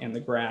sidewalk and the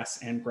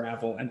grass and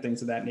gravel and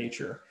things of that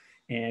nature.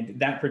 And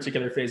that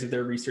particular phase of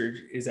their research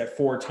is at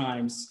 4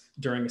 times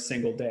during a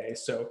single day.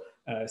 So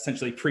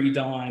essentially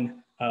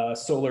pre-dawn,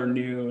 solar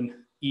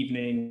noon,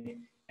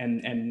 evening,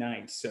 and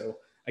night. So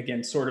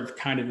again, sort of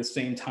kind of the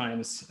same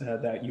times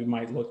that you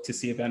might look to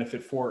see a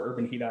benefit for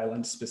urban heat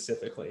islands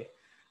specifically.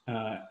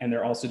 And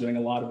they're also doing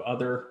a lot of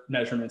other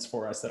measurements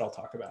for us that I'll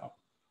talk about.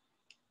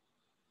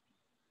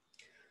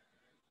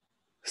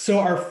 So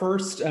our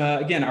first,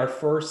 our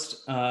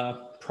first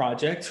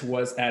project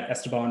was at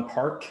Esteban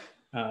Park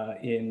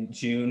in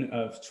June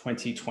of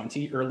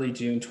 2020, early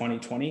June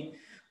 2020.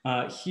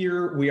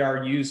 Here we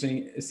are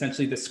using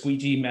essentially the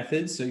squeegee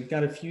method. So you've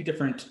got a few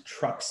different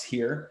trucks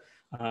here,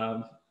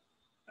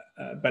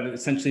 but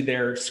essentially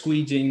they're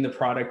squeegeeing the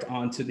product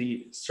onto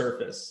the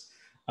surface.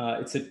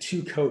 It's a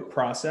 2-coat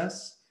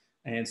process.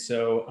 And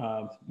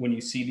so when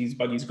you see these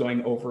buggies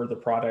going over the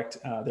product,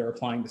 they're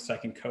applying the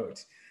 2nd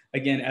coat.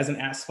 Again, as an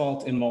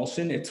asphalt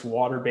emulsion, it's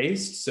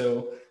water-based.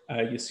 So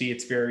you see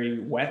it's very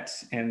wet,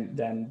 and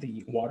then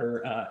the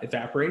water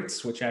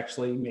evaporates, which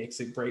actually makes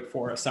it great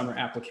for a summer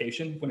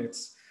application when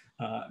it's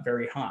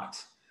very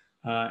hot.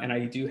 And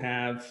I do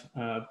have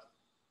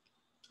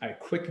a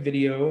quick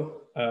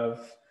video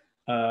of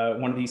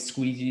one of these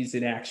squeegees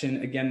in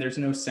action. Again, there's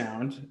no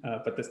sound,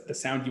 but the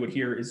sound you would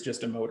hear is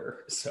just a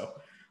motor. So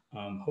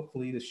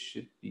hopefully this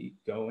should be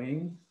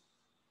going.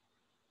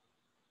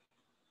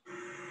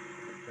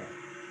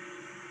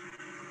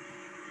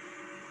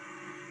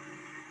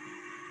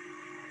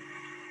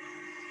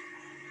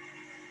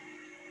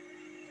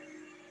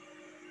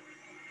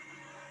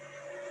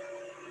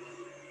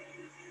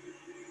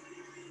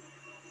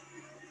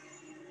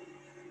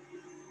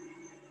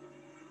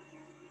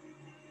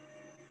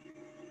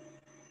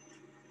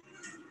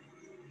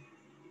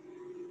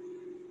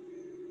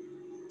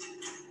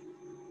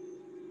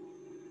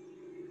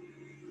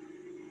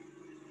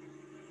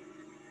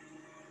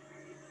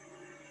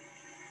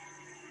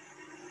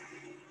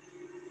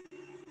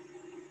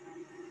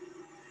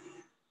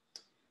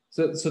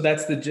 So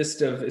that's the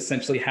gist of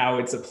essentially how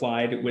it's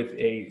applied with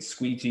a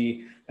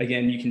squeegee.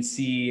 Again, you can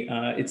see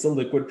it's a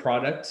liquid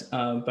product,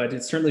 but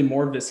it's certainly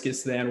more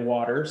viscous than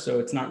water, so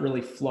it's not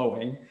really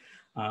flowing.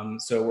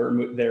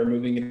 So they're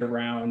moving it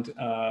around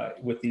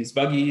with these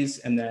buggies,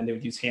 and then they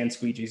would use hand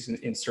squeegees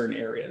in certain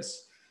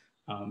areas.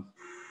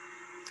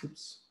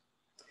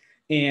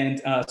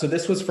 And so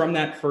this was from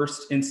that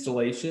first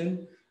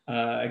installation.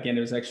 Again,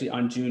 it was actually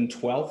on June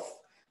 12th.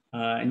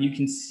 And you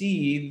can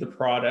see the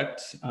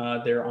product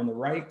there on the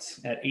right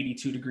at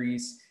 82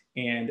 degrees,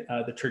 and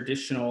the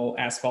traditional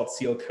asphalt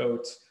seal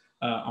coat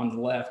on the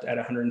left at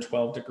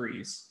 112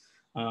 degrees.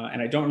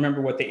 And I don't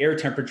remember what the air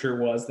temperature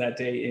was that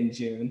day in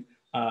June,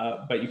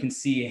 but you can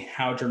see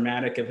how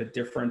dramatic of a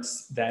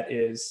difference that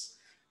is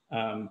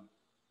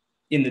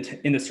in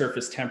the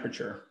surface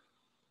temperature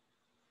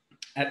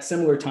at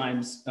similar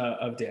times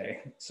of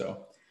day.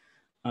 So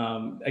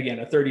again,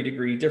 a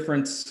 30-degree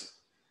difference.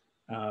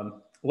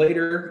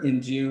 Later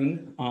in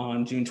June,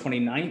 on June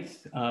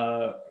 29th,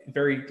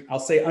 I'll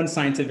say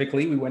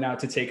unscientifically, we went out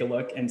to take a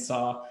look and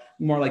saw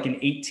more like an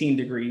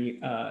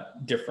 18-degree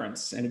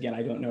difference. And again,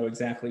 I don't know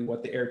exactly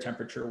what the air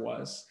temperature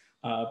was,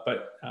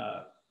 but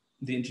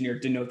the engineer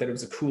did note that it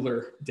was a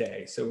cooler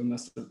day. So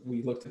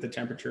we looked at the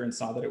temperature and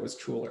saw that it was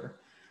cooler.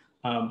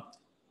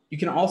 You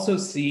can also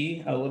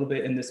see a little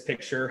bit in this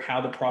picture how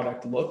the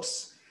product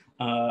looks.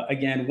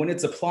 Again, when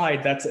it's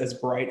applied, that's as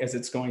bright as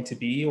it's going to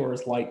be, or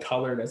as light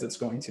colored as it's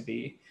going to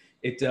be.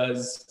 It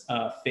does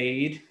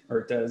fade, or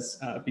it does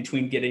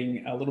between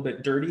getting a little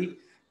bit dirty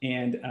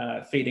and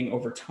fading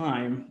over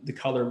time, the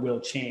color will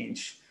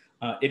change.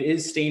 It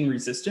is stain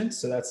resistant.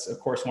 So that's, of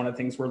course, one of the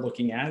things we're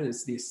looking at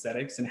is the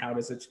aesthetics and how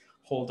does it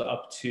hold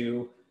up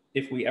to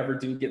if we ever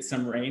do get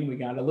some rain. We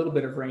got a little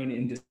bit of rain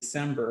in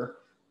December,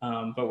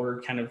 but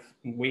we're kind of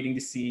waiting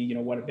to see, you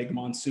know, what a big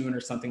monsoon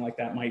or something like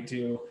that might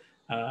do.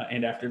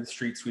 And after the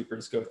street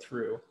sweepers go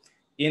through.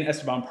 In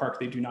Esteban Park,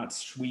 they do not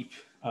sweep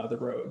the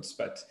roads,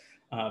 but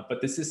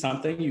this is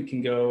something you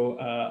can go,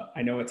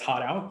 I know it's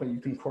hot out, but you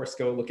can of course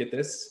go look at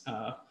this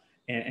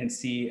and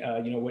see,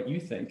 you know, what you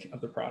think of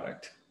the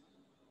product.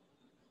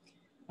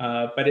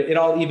 But it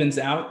all evens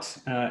out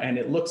and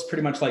it looks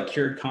pretty much like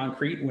cured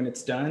concrete when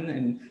it's done.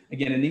 And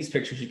again, in these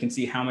pictures, you can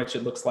see how much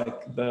it looks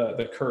like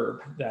the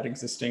curb, that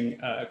existing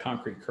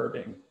concrete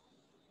curbing.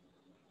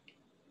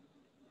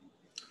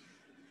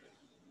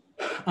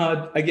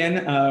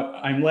 Again,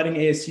 I'm letting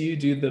ASU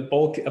do the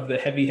bulk of the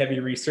heavy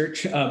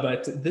research,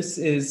 but this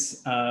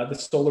is the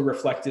solar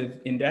reflective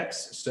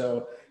index.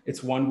 So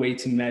it's one way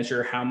to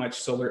measure how much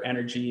solar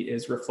energy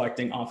is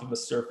reflecting off of a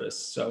surface.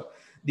 So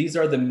these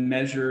are the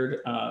measured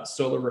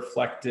solar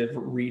reflective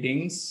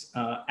readings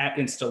at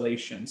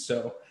installation.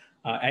 So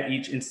at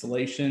each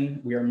installation,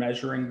 we are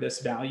measuring this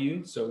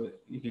value. So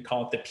you could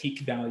call it the peak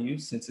value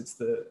since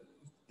it's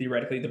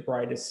theoretically the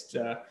brightest,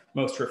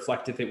 most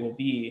reflective it will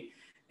be.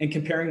 And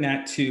comparing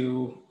that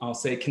to, I'll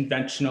say,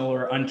 conventional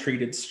or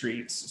untreated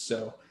streets.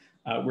 So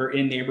we're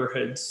in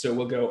neighborhoods, so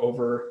we'll go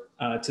over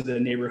to the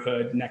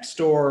neighborhood next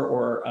door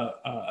or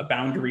a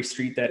boundary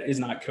street that is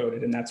not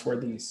coded, and that's where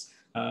these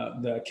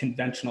the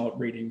conventional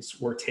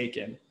readings were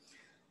taken.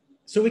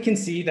 So we can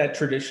see that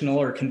traditional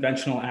or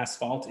conventional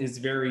asphalt is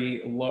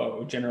very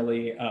low,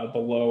 generally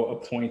below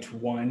a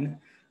 0.1,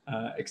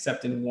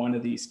 except in one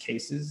of these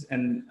cases.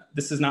 And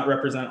this does not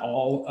represent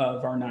all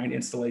of our 9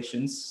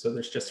 installations, so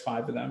there's just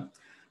 5 of them.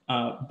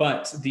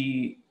 But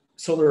the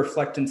solar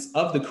reflectance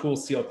of the Cool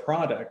Seal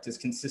product is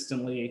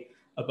consistently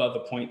above a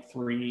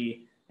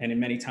 0.3 and in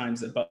many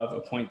times above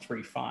a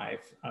 0.35.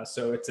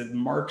 So it's a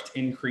marked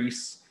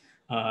increase.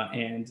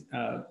 And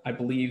I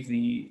believe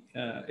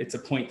it's a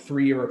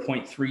 0.3 or a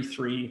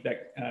 0.33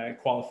 that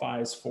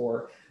qualifies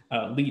for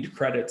LEED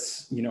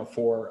credits, you know,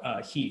 for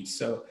heat.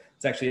 So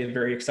it's actually a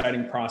very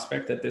exciting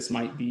prospect that this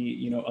might be,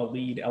 you know, a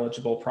LEED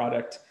eligible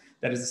product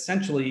that is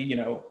essentially, you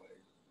know,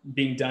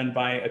 being done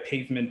by a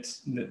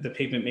the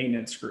pavement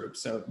maintenance group.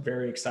 So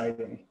very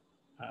exciting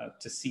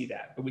to see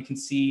that. But we can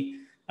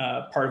see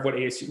part of what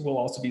ASU will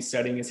also be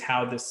studying is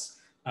how this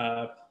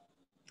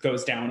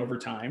goes down over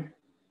time.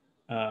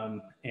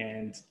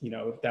 And, you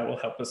know, that will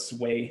help us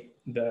weigh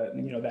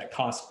that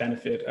cost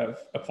benefit of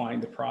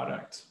applying the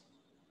product.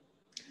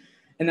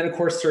 And then of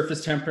course,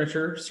 surface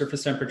temperature.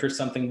 Surface temperature is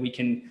something we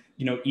can,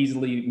 you know,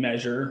 easily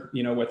measure,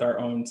 you know, with our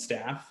own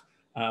staff.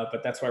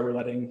 But that's why we're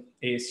letting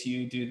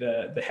ASU do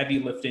the heavy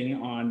lifting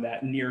on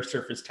that near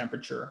surface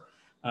temperature.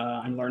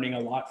 I'm learning a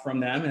lot from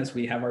them as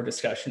we have our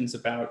discussions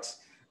about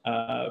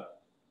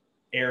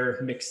air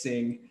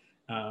mixing.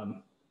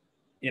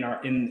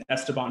 In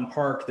Esteban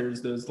Park,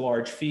 there's those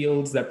large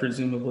fields that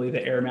presumably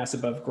the air mass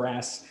above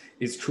grass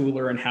is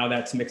cooler and how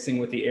that's mixing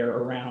with the air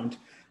around.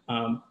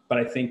 But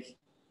I think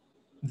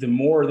the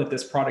more that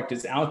this product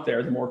is out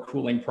there, the more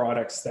cooling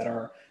products that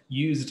are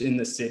used in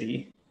the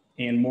city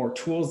and more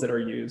tools that are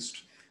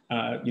used,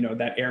 you know,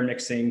 that air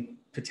mixing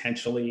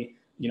potentially,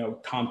 you know,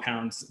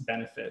 compounds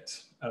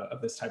benefit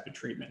of this type of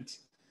treatment.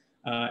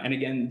 And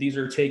again, these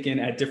are taken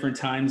at different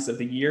times of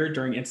the year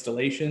during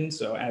installation.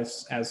 So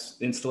as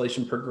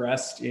installation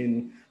progressed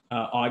in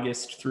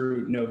August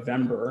through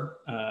November,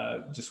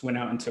 just went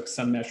out and took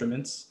some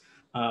measurements.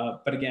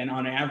 But again,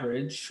 on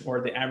average, or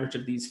the average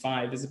of these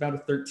 5 is about a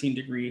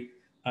 13-degree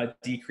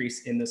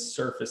decrease in the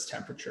surface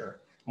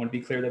temperature. I want to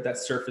be clear that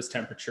that's surface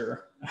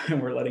temperature.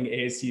 We're letting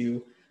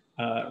ASU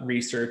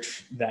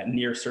research that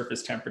near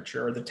surface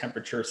temperature, or the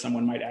temperature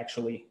someone might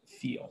actually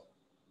feel.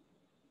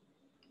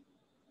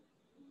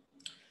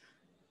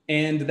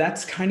 And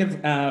that's kind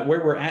of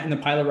where we're at in the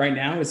pilot right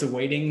now, is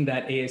awaiting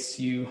that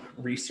ASU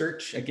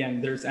research.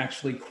 Again, there's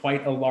actually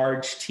quite a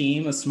large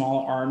team, a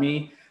small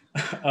army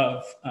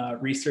of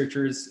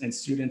researchers and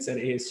students at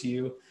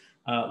ASU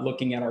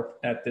looking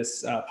at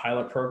this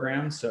pilot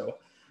program. So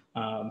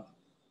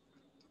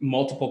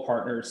multiple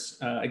partners,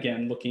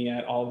 again, looking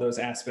at all of those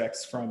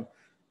aspects from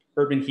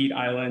urban heat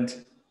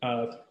island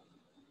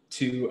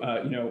to,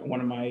 you know,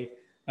 one of my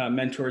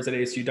mentors at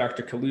ASU,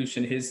 Dr. Kalush,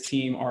 and his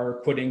team are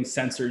putting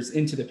sensors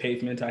into the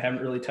pavement. I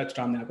haven't really touched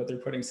on that, but they're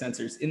putting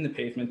sensors in the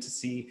pavement to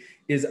see,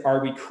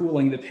 are we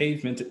cooling the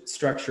pavement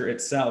structure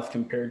itself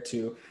compared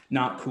to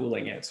not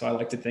cooling it? So I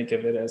like to think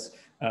of it as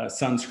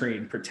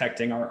sunscreen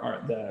protecting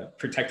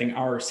protecting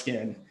our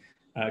skin.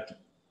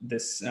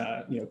 This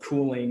you know,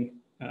 cooling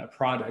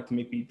product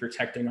may be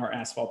protecting our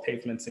asphalt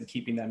pavements and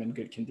keeping them in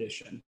good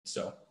condition.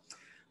 So,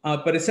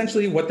 but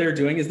essentially what they're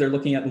doing is they're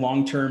looking at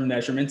long-term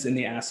measurements in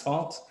the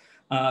asphalt.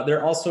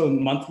 They're also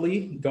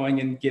monthly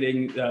going and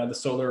getting the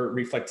solar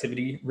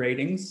reflectivity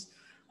ratings.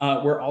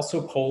 We're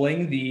also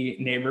polling the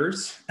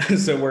neighbors.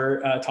 So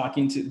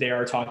they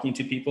are talking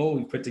to people.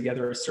 We put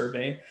together a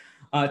survey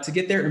to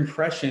get their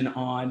impression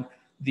on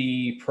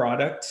the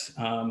product.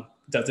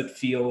 Does it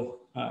feel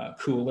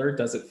cooler?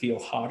 Does it feel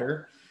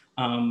hotter?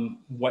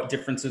 What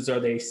differences are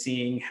they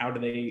seeing?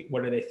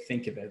 What do they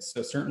think of it?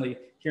 So certainly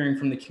hearing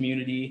from the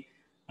community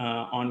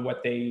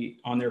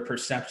on their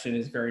perception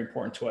is very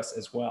important to us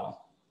as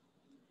well.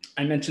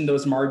 I mentioned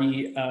those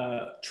Marty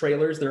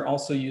trailers. They're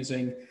also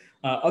using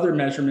other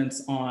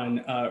measurements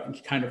on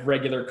kind of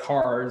regular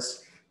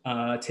cars,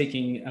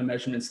 taking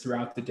measurements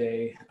throughout the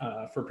day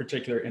for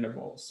particular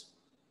intervals.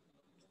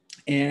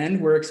 And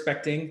we're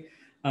expecting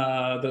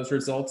those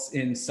results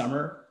in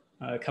summer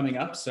coming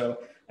up. So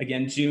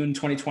again, June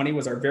 2020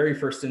 was our very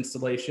first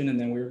installation, and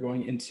then we were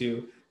going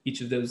into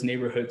each of those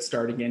neighborhoods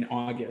starting in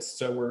August.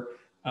 So we're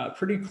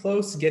pretty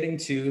close getting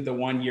to the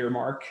 1-year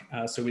mark.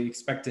 So we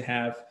expect to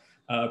have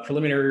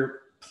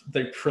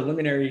the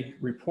preliminary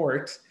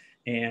report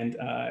and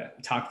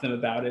talk to them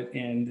about it.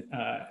 And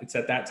it's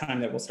at that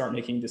time that we'll start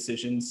making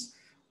decisions.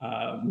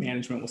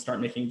 Management will start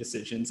making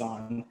decisions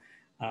on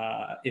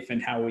if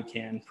and how we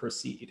can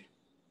proceed.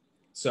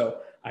 So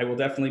I will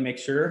definitely make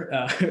sure,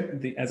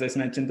 as I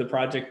mentioned, the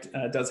project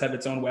does have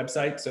its own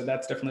website. So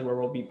that's definitely where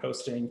we'll be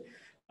posting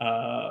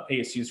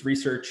ASU's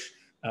research.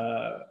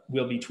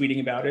 We'll be tweeting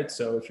about it.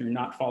 So if you're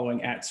not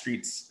following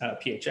 @Streets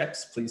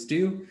PHX, please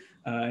do.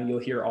 You'll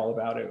hear all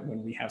about it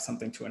when we have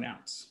something to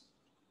announce.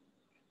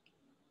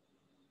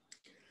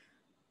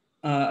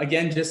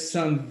 Again, just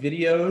some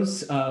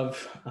videos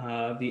of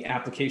the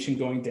application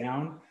going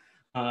down.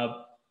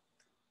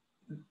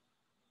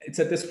 It's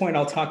at this point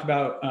I'll talk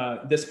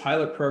about this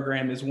pilot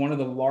program is one of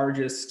the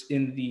largest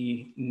in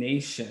the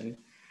nation.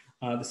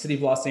 The city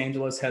of Los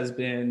Angeles has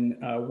been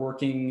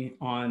working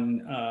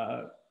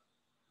on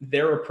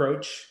their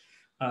approach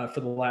for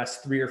the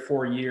last 3 or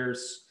 4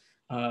 years,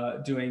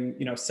 doing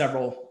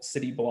several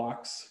city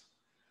blocks.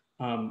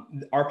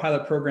 Our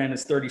pilot program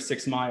is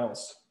 36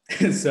 miles.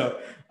 So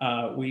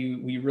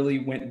we really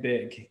went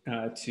big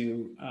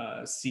to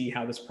see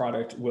how this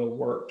product will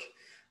work.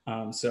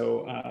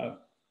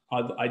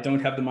 I don't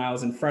have the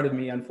miles in front of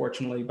me,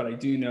 unfortunately, but I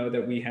do know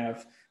that we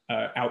have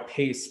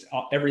outpaced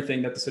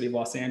everything that the city of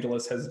Los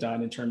Angeles has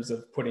done in terms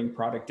of putting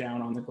product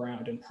down on the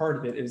ground. And part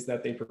of it is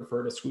that they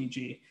prefer to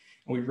squeegee.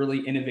 And we really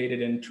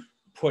innovated and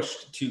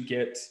pushed to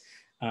get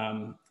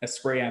a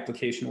spray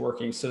application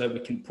working so that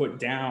we can put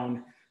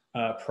down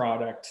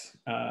product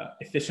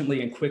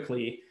efficiently and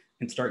quickly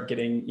and start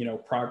getting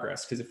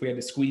progress. Because if we had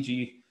to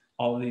squeegee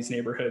all of these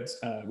neighborhoods,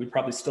 we'd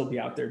probably still be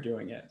out there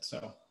doing it.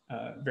 So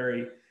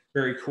very,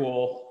 very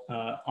cool.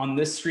 On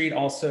this street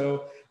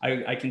also,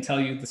 I can tell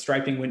you the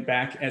striping went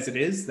back as it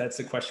is. That's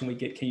the question we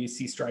get, can you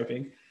see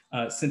striping?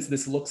 Since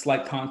this looks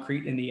like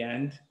concrete in the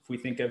end, if we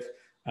think of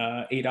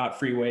ADOT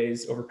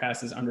freeways,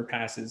 overpasses,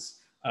 underpasses,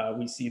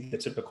 we see the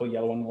typical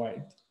yellow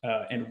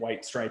and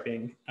white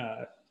striping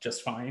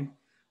just fine.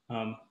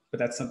 But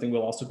that's something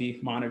we'll also be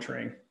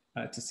monitoring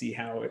to see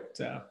how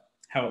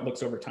it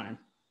looks over time.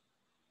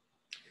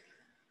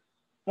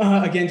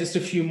 Again, just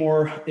a few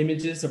more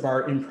images of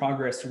our in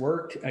progress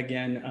work.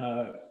 Again,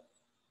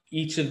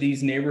 each of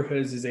these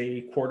neighborhoods is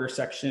a quarter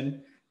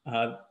section,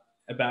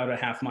 about a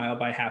half mile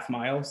by half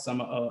mile,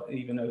 some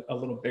even a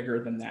little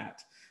bigger than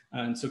that.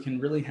 And so can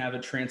really have a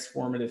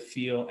transformative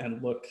feel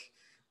and look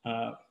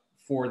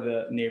for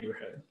the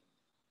neighborhood.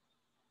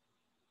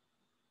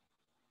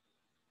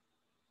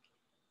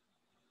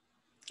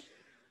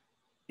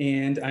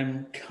 And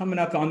I'm coming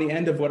up on the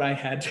end of what I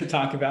had to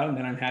talk about, and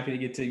then I'm happy to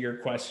get to your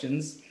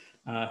questions.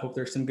 I hope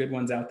there's some good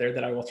ones out there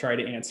that I will try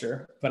to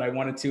answer. But I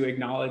wanted to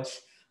acknowledge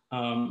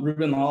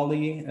Ruben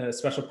Lawley,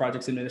 Special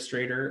Projects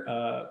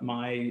Administrator,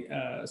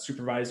 my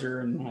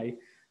supervisor and my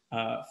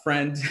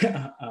friend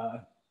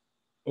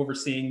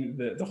overseeing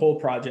the whole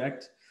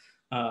project.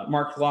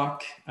 Mark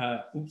Locke,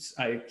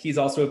 he's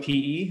also a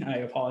PE, I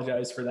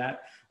apologize for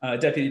that.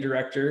 Deputy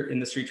Director in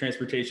the Street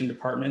Transportation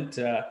Department,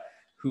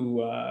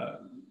 who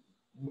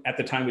at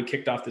the time we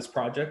kicked off this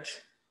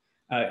project.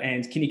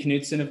 And Kenny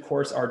Knudsen, of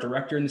course, our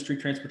director in the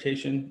Street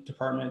Transportation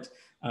Department,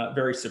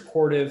 very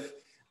supportive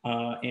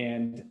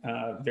and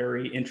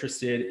very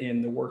interested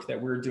in the work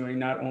that we're doing,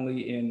 not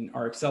only in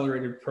our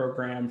accelerated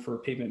program for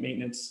pavement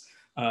maintenance,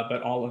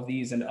 but all of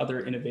these and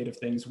other innovative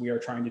things we are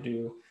trying to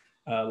do,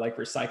 like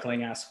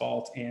recycling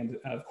asphalt and,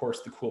 of course,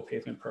 the Cool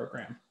Pavement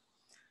program.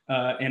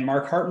 And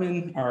Mark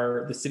Hartman,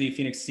 the City of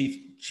Phoenix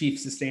Chief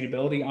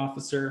Sustainability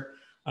Officer,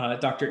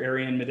 Dr.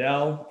 Ariane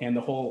Medell, and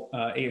the whole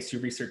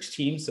ASU research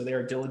team. So they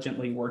are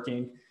diligently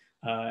working,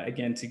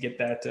 again, to get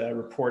that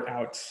report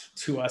out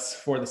to us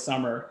for the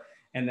summer.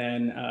 And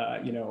then,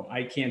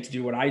 I can't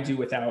do what I do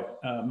without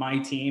my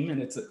team,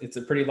 and it's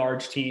a pretty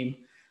large team,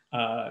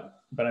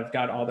 but I've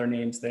got all their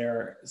names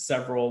there,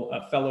 several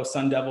fellow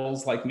Sun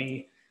Devils like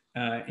me,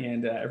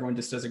 and everyone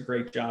just does a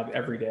great job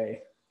every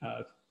day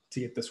to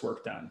get this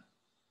work done.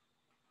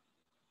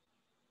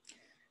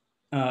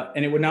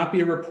 And it would not be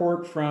a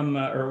report from,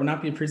 or it would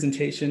not be a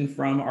presentation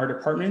from our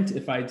department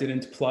if I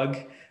didn't plug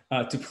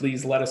to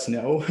please let us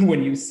know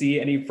when you see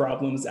any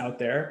problems out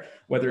there,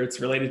 whether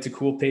it's related to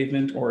Cool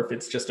Pavement or if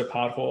it's just a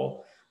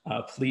pothole.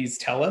 Please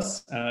tell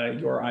us.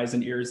 Your eyes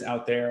and ears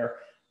out there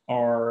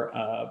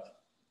are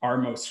our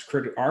most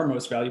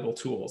valuable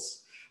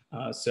tools.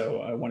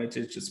 So I wanted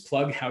to just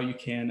plug how you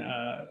can,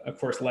 of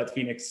course, let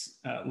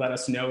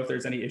us know if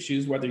there's any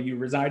issues, whether you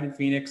reside in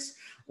Phoenix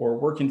or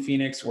work in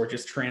Phoenix or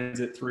just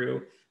transit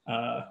through.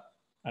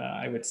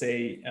 I would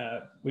say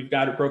we've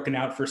got it broken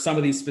out for some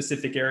of these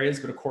specific areas,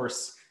 but of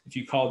course, if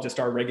you call just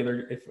our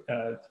regular,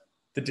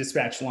 the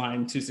dispatch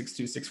line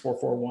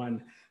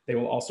 262-6441, they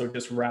will also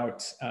just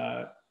route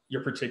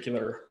your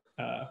particular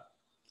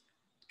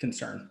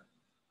concern.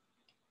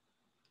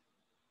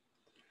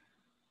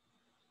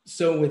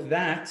 So with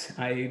that,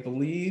 I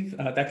believe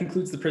that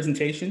concludes the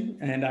presentation,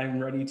 and I'm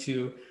ready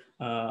to,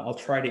 I'll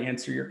try to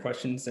answer your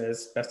questions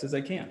as best as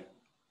I can.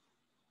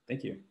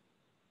 Thank you.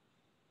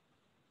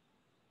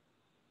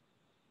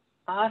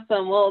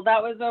 Awesome. Well,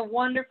 that was a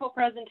wonderful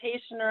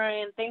presentation,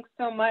 Ryan. Thanks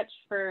so much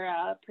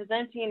for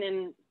presenting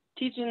and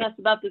teaching us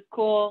about this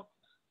cool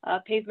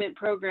pavement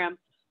program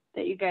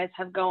that you guys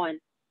have going.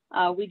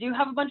 We do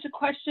have a bunch of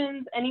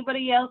questions.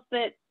 Anybody else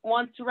that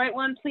wants to write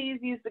one, please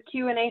use the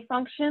Q&A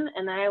function,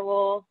 and I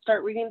will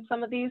start reading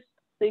some of these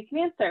so you can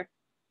answer.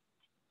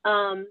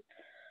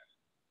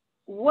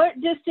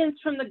 What distance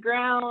from the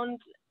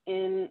ground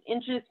in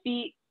inches,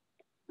 feet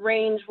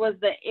range was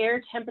the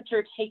air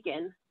temperature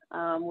taken?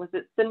 Was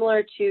it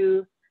similar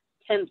to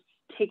temps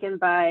taken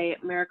by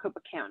Maricopa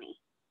County?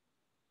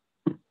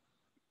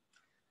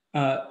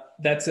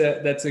 That's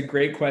a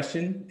great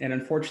question, and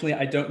unfortunately,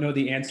 I don't know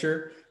the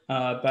answer.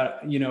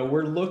 But you know,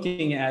 we're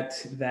looking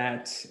at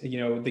that, you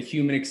know, the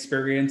human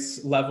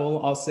experience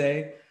level, I'll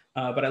say.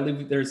 But I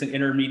believe there's an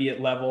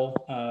intermediate level.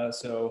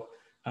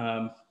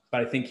 But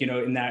I think, you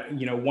know, in that,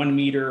 you know, 1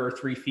 meter or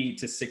 3 feet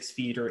to 6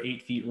 feet or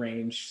 8 feet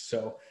range.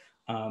 So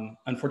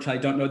unfortunately,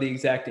 I don't know the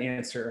exact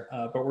answer,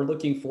 but we're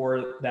looking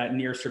for that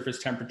near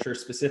surface temperature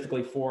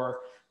specifically for,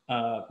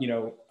 you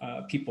know,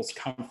 people's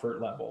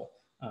comfort level.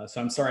 So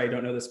I'm sorry, I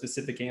don't know the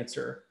specific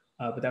answer,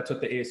 but that's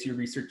what the ASU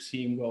research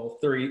team will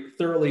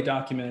thoroughly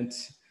document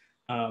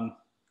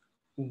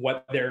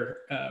what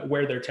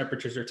where their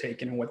temperatures are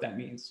taken and what that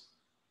means.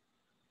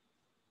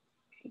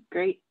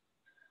 Great.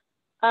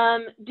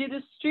 Do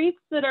the streets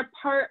that are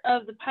part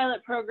of the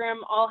pilot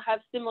program all have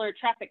similar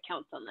traffic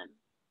counts on them?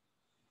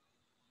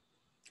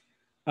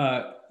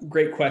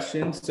 Great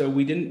question. So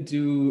we didn't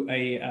do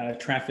a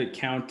traffic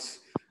count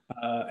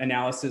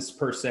analysis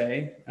per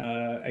se,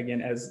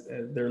 again, as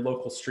they're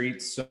local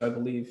streets. So I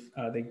believe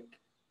they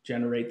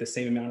generate the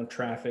same amount of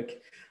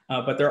traffic,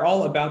 but they're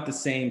all about the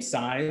same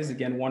size.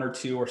 Again, 1 or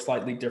 2 are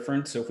slightly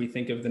different. So if we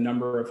think of the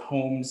number of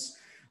homes,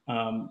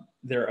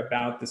 they're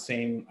about the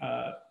same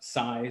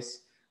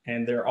size,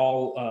 and they're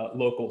all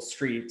local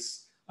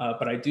streets.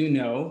 But I do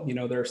know, you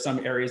know, there are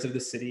some areas of the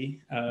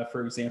city,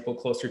 for example,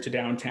 closer to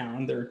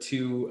downtown, there are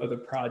 2 of the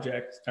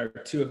projects, or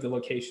 2 of the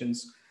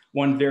locations,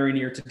 one very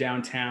near to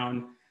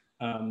downtown,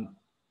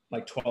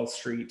 like 12th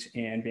Street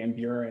and Van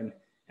Buren,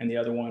 and the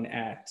other one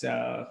at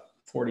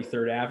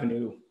 43rd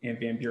Avenue and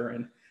Van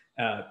Buren,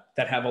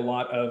 that have a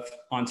lot of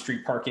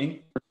on-street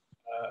parking.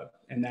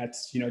 And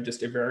that's, you know,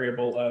 just a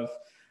variable of,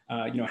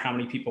 you know, how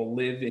many people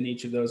live in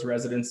each of those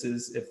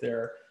residences, if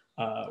they're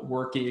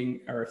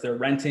working or if they're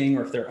renting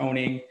or if they're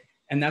owning.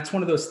 And that's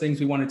one of those things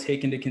we want to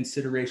take into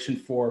consideration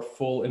for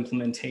full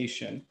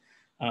implementation.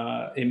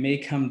 It may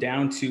come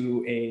down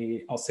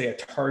to I'll say a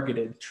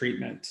targeted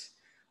treatment,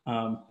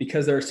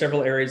 because there are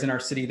several areas in our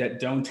city that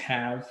don't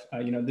have,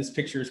 you know, this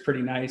picture is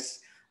pretty nice.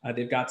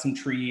 They've got some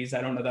trees.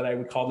 I don't know that I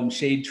would call them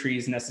shade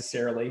trees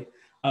necessarily,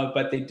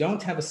 but they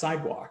don't have a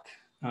sidewalk.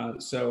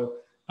 So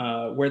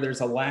where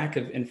there's a lack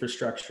of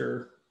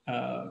infrastructure,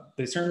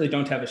 they certainly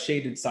don't have a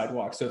shaded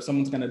sidewalk. So if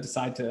someone's going to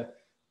decide to,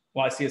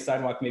 well, I see a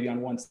sidewalk maybe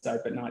on one side,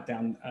 but not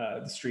down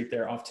the street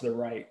there off to the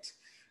right,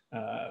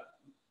 or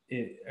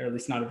at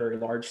least not a very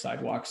large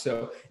sidewalk.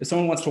 So if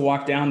someone wants to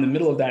walk down the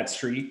middle of that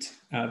street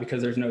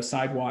because there's no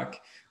sidewalk,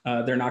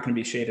 they're not going to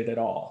be shaded at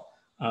all.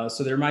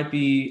 So there might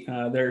be,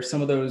 there are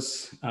some of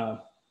those,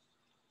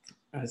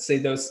 say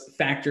those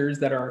factors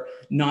that are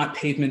not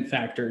pavement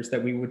factors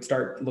that we would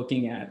start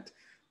looking at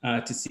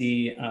to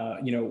see,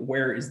 you know,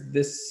 where is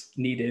this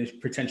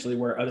needed, potentially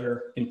where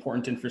other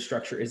important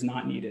infrastructure is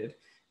not needed.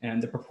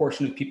 And the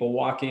proportion of people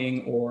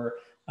walking or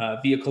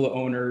vehicle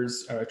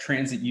owners,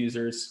 transit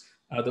users,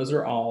 those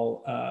are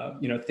all,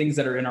 you know, things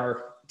that are in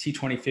our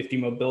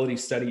T2050 mobility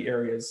study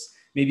areas,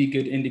 maybe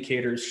good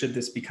indicators should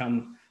this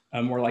become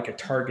more like a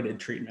targeted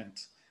treatment.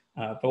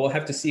 But we'll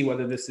have to see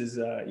whether this is,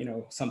 you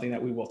know, something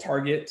that we will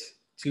target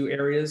to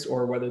areas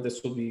or whether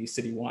this will be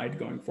citywide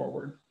going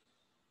forward.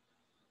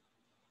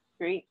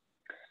 Great.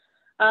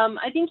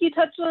 I think you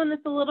touched on this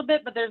a little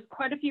bit, but there's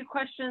quite a few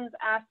questions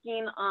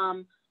asking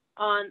on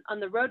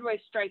the roadway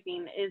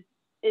striping.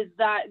 Is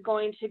that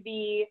going to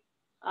be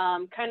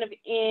kind of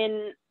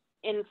in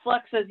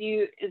flux as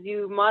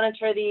you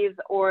monitor these,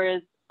 or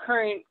is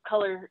current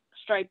color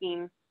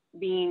striping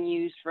being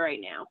used for right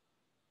now?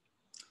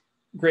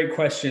 Great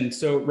question.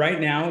 So right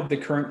now, the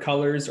current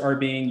colors are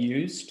being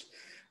used.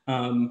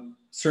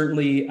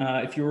 Certainly,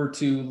 if you were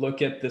to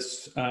look at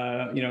this,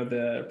 you know,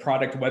 the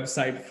product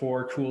website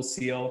for Cool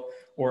Seal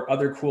or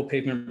other cool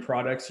pavement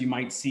products, you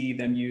might see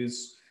them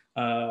use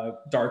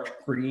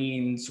dark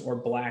greens or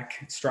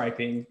black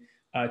striping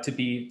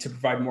to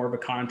provide more of a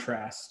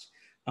contrast.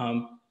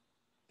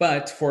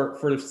 But for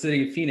the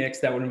city of Phoenix,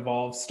 that would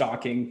involve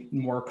stocking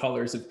more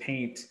colors of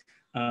paint.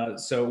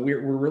 So we're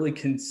really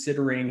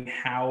considering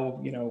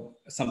how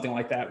something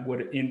like that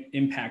would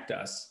impact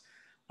us.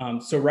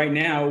 So right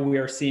now we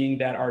are seeing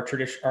that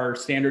our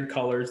standard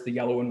colors, the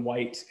yellow and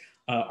white,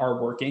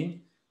 are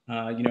working.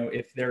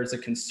 If there's a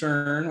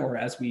concern, or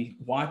as we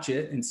watch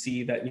it and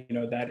see that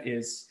that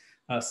is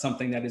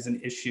something that is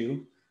an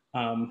issue,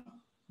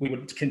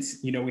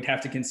 we'd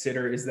have to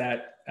consider, is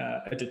that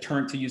a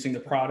deterrent to using the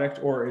product,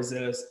 or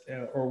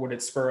or would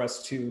it spur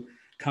us to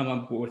come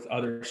up with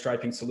other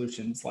striping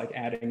solutions, like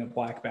adding a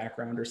black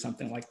background or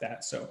something like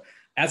that? So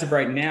as of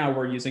right now,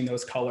 we're using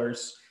those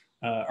colors,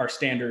 our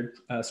standard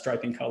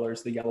striping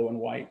colors, the yellow and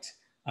white.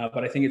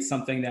 But I think it's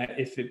something that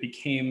if it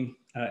became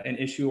an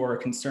issue or a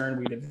concern,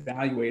 we'd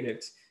evaluate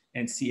it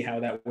and see how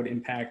that would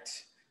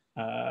impact,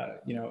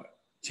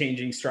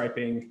 changing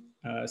striping,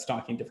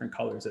 stocking different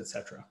colors,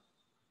 etc.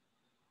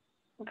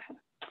 Okay.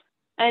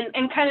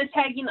 And kind of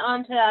tagging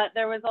on to that,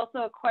 there was also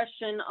a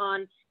question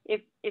on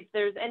if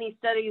there's any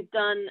studies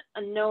done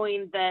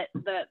knowing that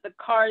the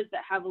cars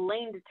that have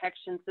lane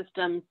detection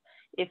systems,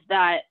 if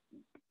that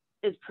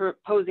is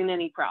posing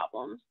any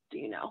problems. Do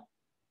you know?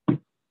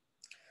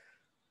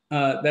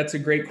 That's a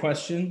great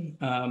question.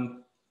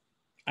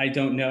 I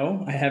don't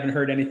know. I haven't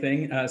heard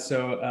anything.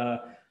 So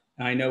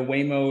I know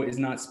Waymo is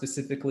not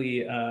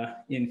specifically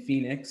in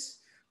Phoenix.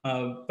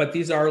 But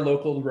these are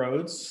local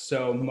roads,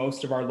 so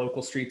most of our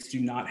local streets do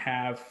not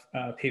have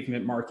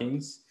pavement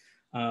markings.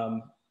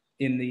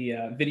 In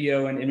the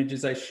video and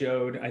images I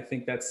showed, I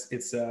think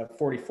it's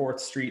 44th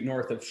Street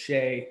north of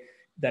Shea.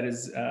 That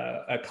is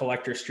a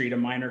collector street, a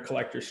minor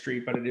collector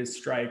street, but it is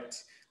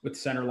striped with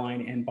center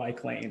line and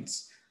bike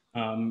lanes.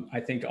 I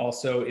think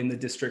also in the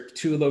District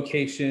 2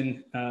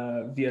 location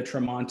via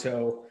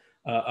Tremonto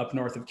up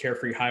north of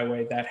Carefree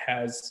Highway, that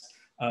has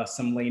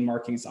some lane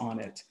markings on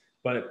it.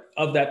 But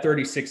of that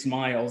 36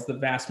 miles, the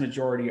vast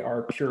majority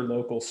are pure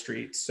local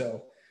streets.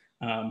 So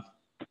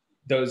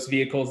those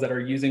vehicles that are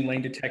using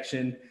lane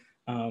detection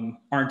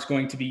aren't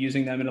going to be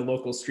using them in a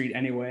local street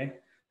anyway.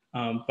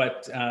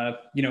 But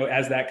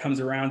as that comes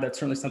around, that's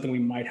certainly something we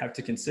might have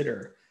to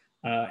consider.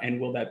 And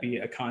will that be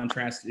a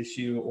contrast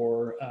issue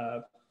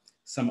or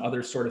some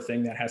other sort of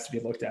thing that has to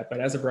be looked at? But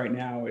as of right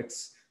now,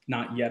 it's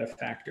not yet a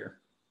factor.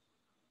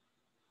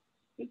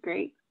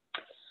 Great.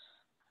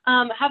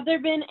 Have there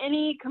been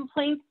any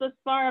complaints thus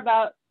far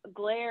about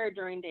glare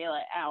during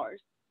daylight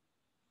hours?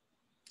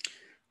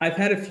 I've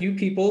had a few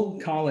people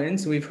call in,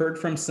 so we've heard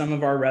from some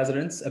of our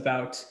residents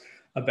about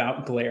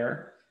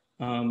glare.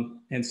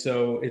 And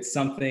so it's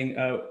something,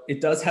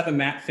 it does have a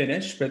matte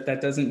finish, but that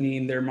doesn't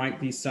mean there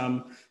might be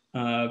some,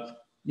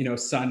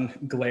 sun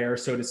glare,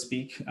 so to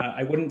speak.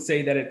 I wouldn't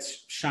say that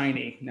it's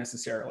shiny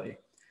necessarily.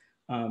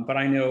 But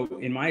I know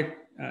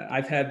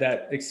I've had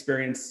that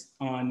experience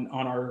on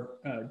our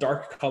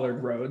dark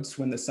colored roads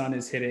when the sun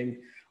is hitting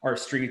our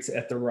streets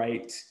at the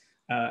right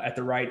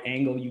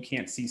angle, you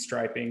can't see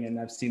striping. And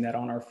I've seen that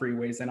on our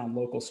freeways and on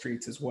local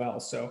streets as well.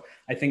 So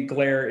I think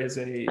glare is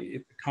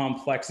a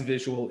complex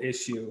visual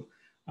issue,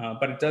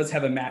 but it does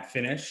have a matte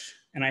finish.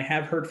 And I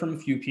have heard from a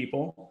few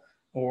people,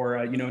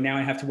 or, now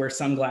I have to wear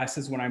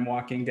sunglasses when I'm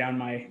walking down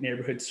my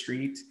neighborhood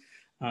street.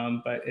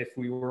 But if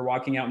we were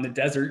walking out in the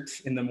desert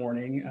in the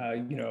morning,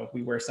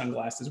 we wear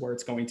sunglasses where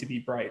it's going to be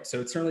bright. So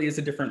it certainly is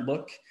a different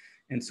look.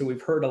 And so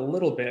we've heard a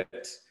little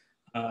bit,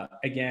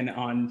 again,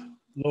 on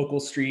local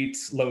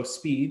streets, low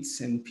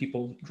speeds, and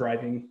people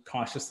driving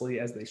cautiously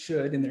as they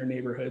should in their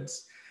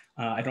neighborhoods.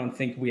 I don't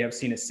think we have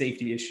seen a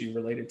safety issue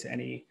related to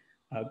any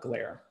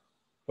glare.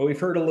 But we've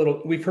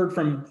heard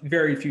from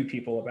very few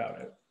people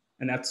about it.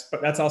 And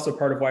that's also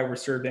part of why we're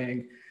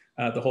surveying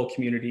the whole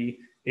community.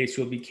 ACE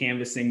will be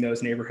canvassing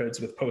those neighborhoods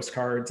with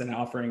postcards and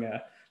offering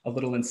a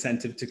little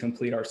incentive to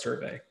complete our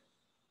survey.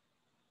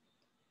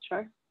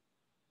 Sure.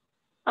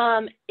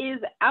 Is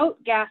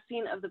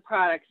outgassing of the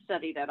product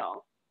studied at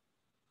all?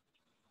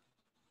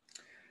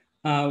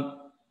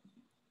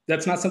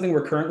 That's not something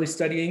we're currently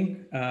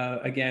studying.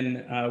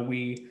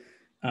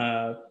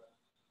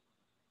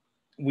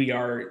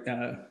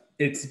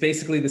 It's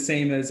basically the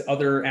same as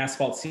other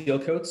asphalt seal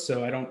coats.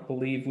 So I don't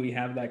believe we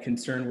have that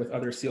concern with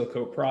other seal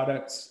coat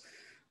products.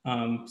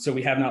 So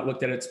we have not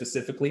looked at it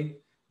specifically.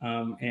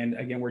 And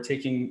again, we're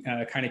taking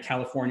kind of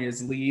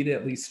California's lead,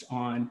 at least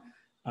on,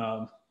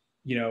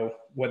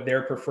 what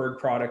their preferred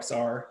products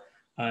are.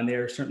 And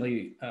they're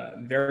certainly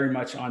very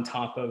much on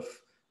top of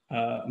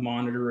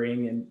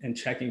monitoring and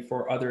checking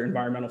for other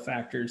environmental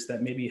factors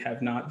that maybe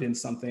have not been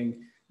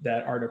something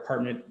that our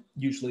department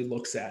usually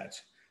looks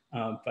at.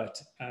 But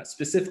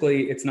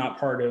specifically, it's not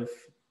part of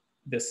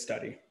this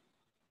study.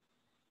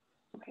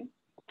 Okay.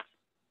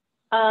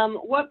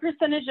 What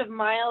percentage of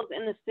miles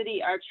in the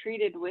city are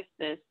treated with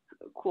this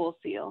cool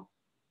seal?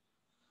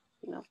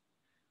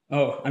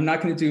 Oh, I'm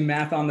not going to do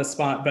math on the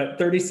spot, but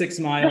 36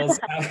 miles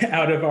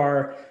out of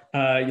our,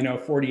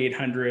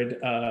 4,800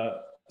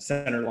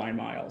 center line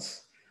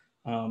miles.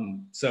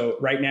 So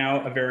right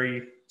now, a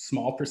very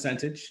small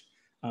percentage,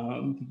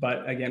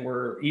 but again,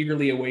 we're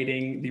eagerly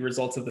awaiting the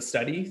results of the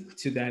study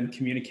to then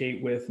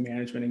communicate with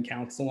management and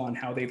council on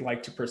how they'd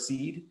like to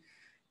proceed.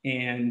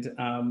 And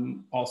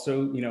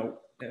also,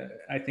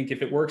 I think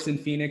if it works in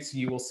Phoenix,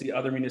 you will see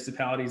other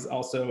municipalities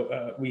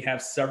also. We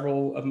have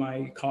several of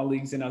my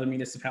colleagues in other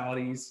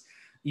municipalities,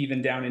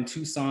 even down in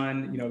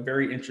Tucson,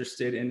 very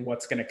interested in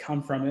what's going to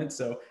come from it.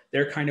 So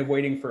they're kind of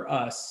waiting for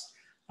us.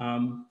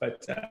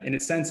 But in a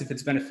sense, if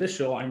it's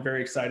beneficial, I'm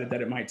very excited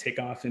that it might take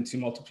off into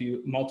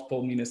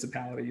multiple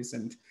municipalities,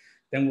 and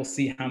then we'll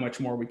see how much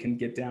more we can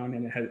get down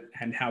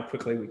and how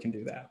quickly we can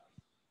do that.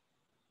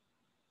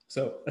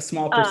 So a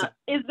small percent.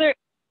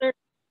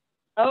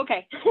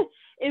 Okay.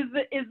 Is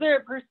there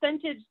a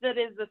percentage that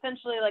is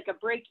essentially like a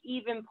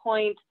break-even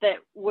point that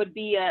would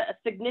be a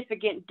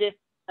significant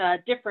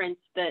difference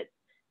that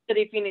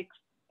City of Phoenix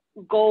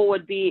goal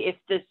would be if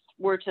this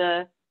were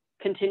to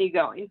continue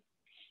going?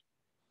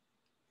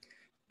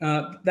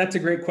 That's a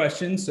great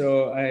question.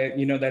 So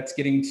that's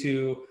getting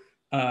to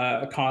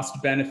a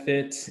cost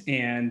benefit,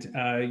 and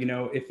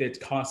if it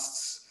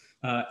costs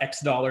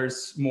X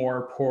dollars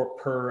more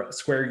per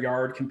square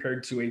yard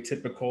compared to a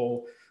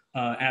typical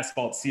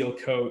asphalt seal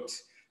coat,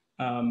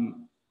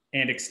 and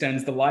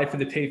extends the life of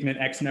the pavement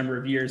X number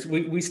of years,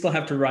 we still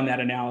have to run that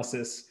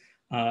analysis.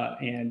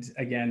 And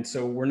again,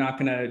 so we're not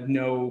going to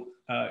know,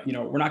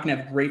 we're not going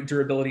to have great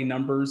durability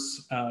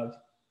numbers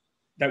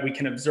that we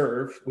can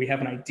observe. We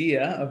have an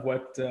idea of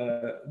what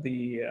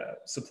the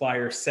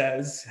supplier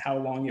says, how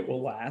long it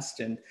will last.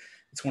 And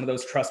it's one of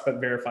those trust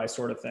but verify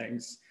sort of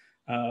things.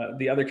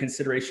 The other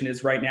consideration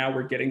is right now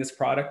we're getting this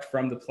product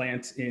from the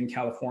plant in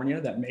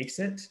California that makes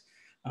it.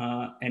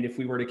 And if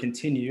we were to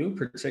continue,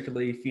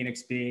 particularly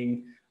Phoenix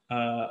being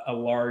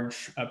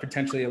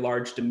potentially a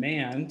large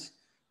demand,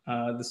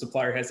 the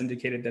supplier has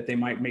indicated that they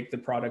might make the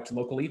product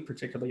locally,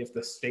 particularly if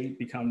the state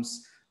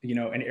becomes,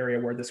 an area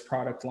where this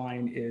product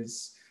line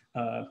is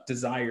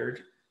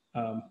desired.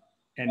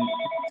 And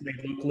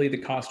locally, the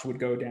cost would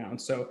go down.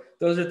 So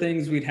those are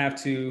things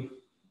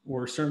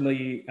we're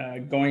certainly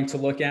going to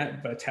look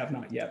at, but have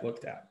not yet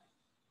looked at.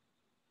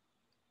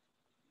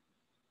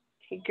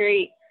 Okay,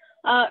 great.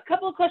 A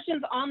couple of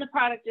questions on the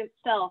product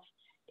itself.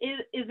 Is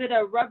it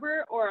a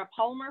rubber or a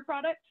polymer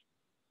product?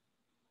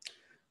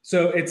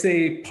 So it's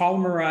a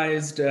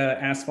polymerized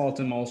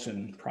asphalt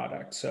emulsion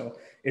product. So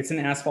it's an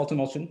asphalt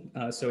emulsion.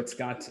 So it's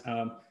got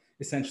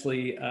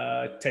essentially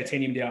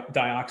titanium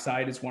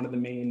dioxide is one of the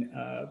main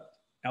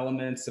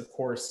elements. Of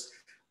course,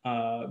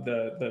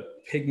 the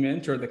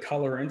pigment or the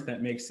colorant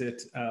that makes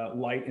it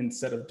light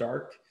instead of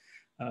dark.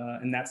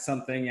 And that's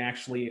something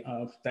actually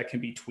that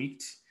can be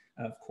tweaked.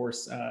 Of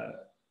course,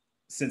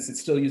 since it's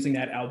still using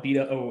that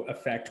albedo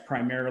effect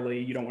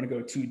primarily, you don't want to go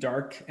too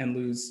dark and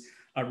lose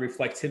a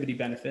reflectivity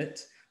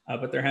benefit.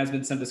 But there has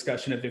been some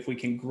discussion of if we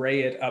can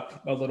gray it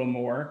up a little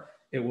more,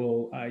 it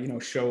will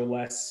show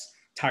less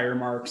tire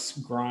marks,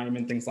 grime,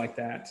 and things like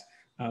that.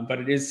 But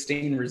it is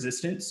stain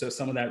resistant, so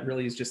some of that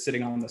really is just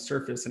sitting on the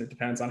surface, and it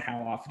depends on how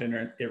often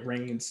it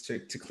rains to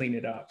clean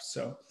it up.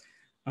 So,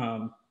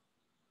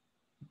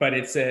 but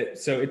it's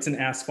an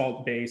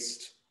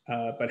asphalt-based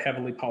but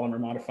heavily polymer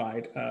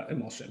modified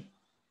emulsion.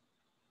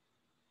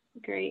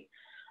 Great.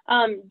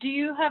 Do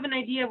you have an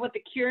idea of what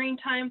the curing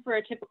time for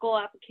a typical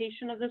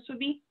application of this would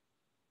be?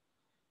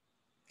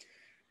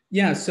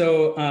 Yeah,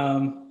 so,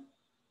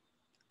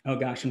 oh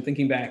gosh, I'm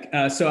thinking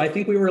back. So I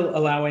think we were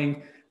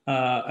allowing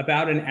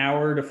about an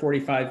hour to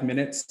 45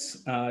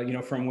 minutes,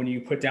 from when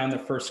you put down the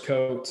first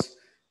coat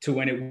to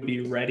when it would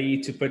be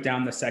ready to put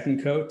down the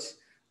second coat.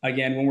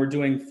 Again, when we're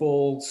doing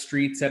full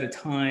streets at a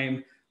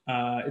time,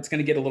 it's going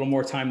to get a little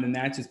more time than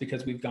that just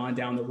because we've gone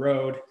down the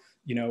road,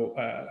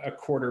 a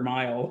quarter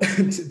mile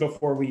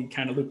before we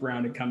kind of loop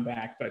around and come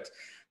back. But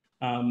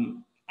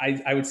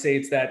I would say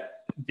it's that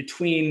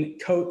between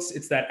coats,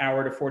 it's that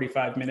hour to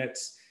 45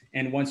 minutes.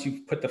 And once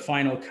you've put the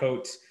final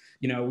coat,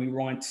 we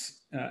want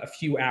a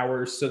few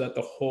hours so that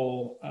the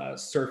whole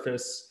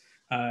surface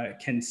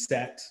can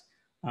set.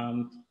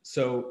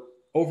 So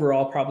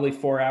overall, probably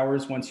 4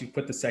 hours once you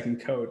put the second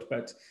coat.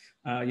 But,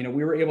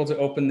 we were able to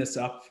open this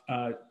up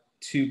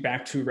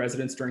back to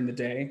residents during the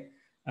day.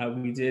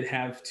 We did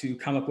have to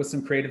come up with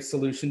some creative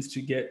solutions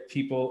to get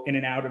people in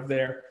and out of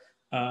their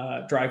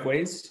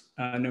driveways,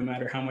 no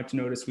matter how much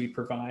notice we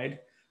provide.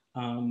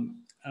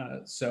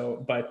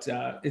 But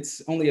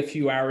it's only a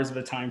few hours of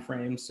a time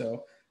frame.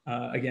 So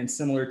again,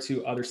 similar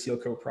to other seal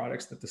coat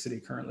products that the city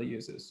currently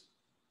uses.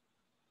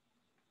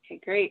 Okay,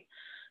 great.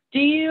 Do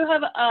you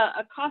have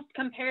a cost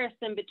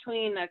comparison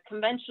between a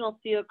conventional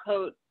seal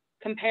coat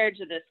compared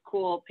to this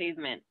cool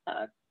pavement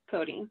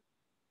coating?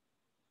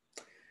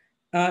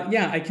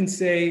 Yeah, I can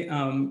say,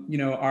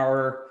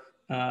 our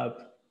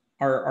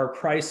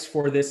price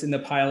for this in the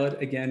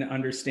pilot, again,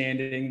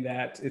 understanding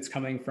that it's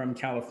coming from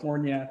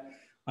California,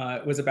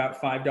 was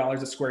about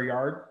 $5 a square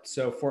yard.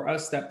 So for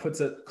us, that puts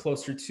it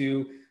closer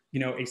to,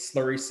 a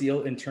slurry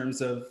seal in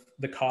terms of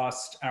the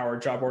cost our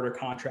job order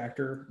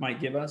contractor might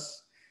give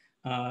us.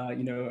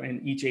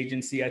 And each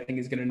agency, I think,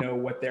 is going to know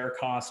what their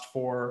cost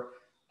for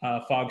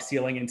fog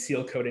sealing and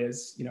seal coat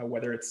is, you know,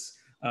 whether it's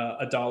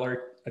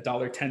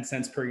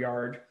 $1.10 per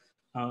yard.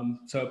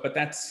 But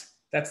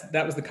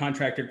that was the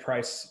contracted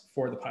price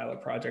for the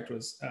pilot project,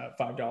 was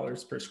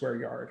 $5 per square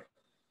yard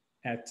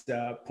at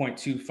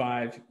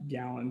 0.25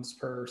 gallons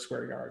per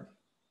square yard.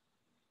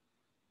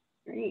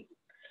 Great.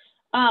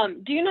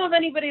 Do you know of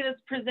anybody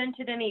that's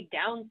presented any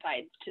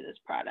downsides to this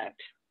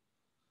product?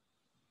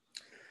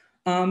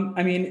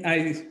 I mean,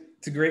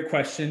 it's a great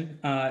question.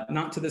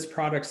 Not to this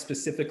product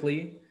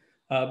specifically,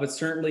 but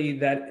certainly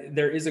that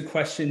there is a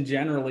question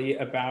generally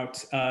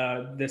about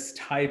this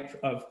type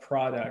of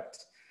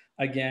product.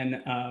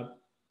 Again,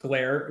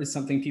 glare is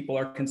something people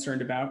are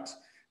concerned about.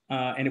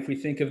 And if we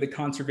think of the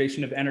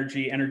conservation of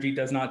energy, energy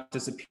does not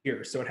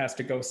disappear, so it has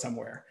to go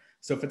somewhere.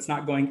 So if it's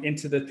not going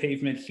into the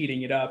pavement,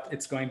 heating it up,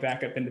 it's going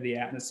back up into the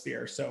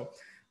atmosphere. So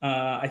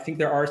I think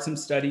there are some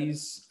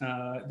studies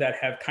that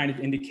have kind of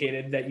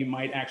indicated that you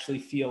might actually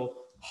feel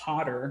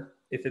hotter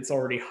if it's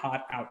already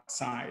hot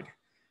outside.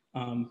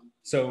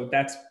 So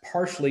that's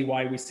partially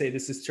why we say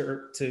this is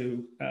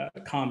to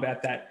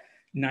combat that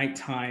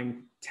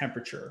nighttime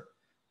temperature.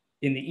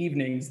 In the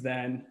evenings,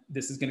 then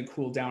this is going to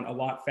cool down a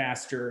lot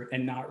faster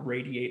and not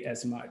radiate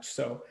as much.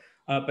 So,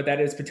 but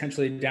that is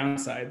potentially a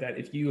downside, that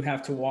if you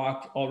have to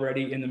walk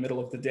already in the middle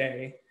of the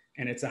day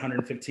and it's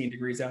 115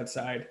 degrees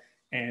outside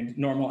and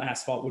normal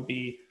asphalt would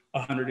be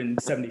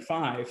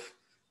 175,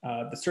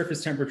 the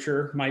surface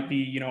temperature might be,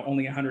 you know,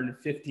 only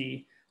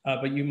 150,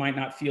 but you might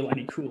not feel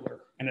any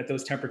cooler. And at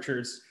those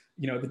temperatures,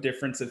 you know, the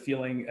difference of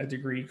feeling a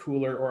degree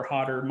cooler or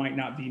hotter might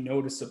not be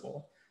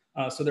noticeable.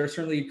 So there are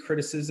certainly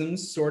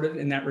criticisms sort of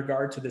in that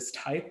regard to this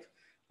type.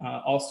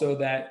 Also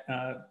that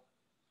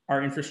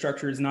our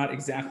infrastructure is not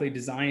exactly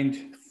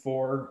designed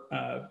for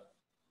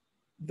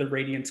the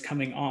radiance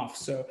coming off.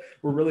 So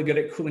we're really good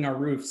at cooling our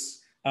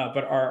roofs,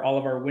 but all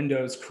of our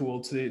windows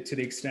cool to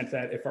the extent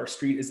that if our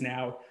street is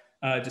now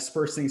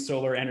dispersing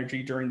solar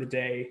energy during the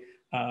day,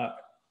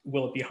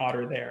 will it be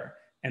hotter there?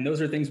 And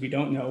those are things we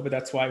don't know, but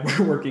that's why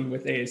we're working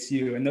with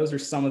ASU. And those are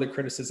some of the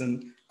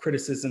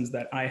criticisms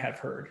that I have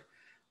heard.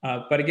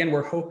 But again,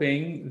 we're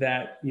hoping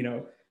that, you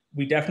know,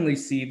 we definitely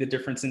see the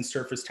difference in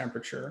surface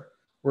temperature.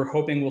 We're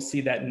hoping we'll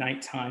see that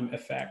nighttime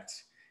effect.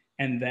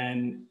 And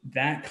then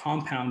that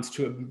compounds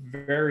to a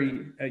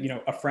very, you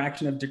know, a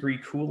fraction of degree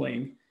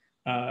cooling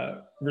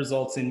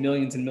results in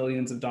millions and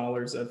millions of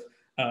dollars of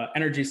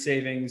energy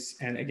savings.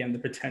 And again, the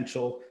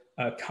potential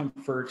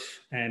comfort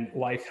and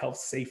life, health,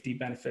 safety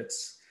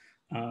benefits,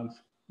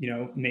 you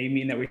know, may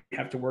mean that we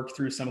have to work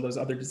through some of those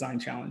other design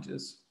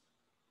challenges.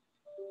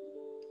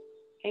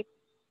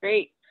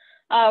 Great.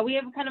 We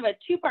have kind of a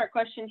two-part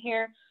question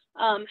here.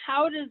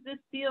 How does this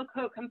seal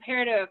coat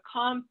compare to a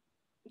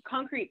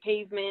concrete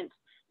pavement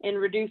in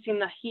reducing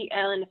the heat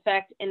island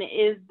effect? And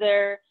is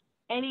there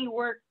any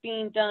work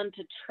being done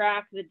to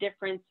track the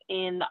difference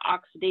in the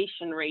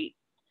oxidation rate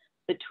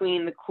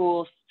between the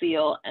cool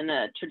seal and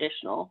the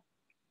traditional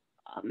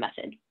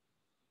method?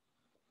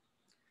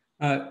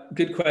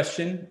 Good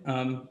question.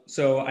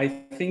 So I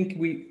think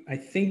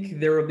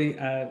there will be,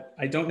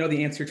 I don't know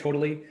the answer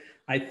totally.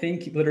 I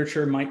think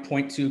literature might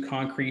point to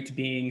concrete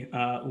being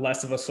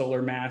less of a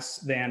solar mass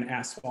than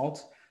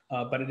asphalt,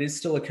 but it is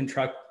still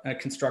a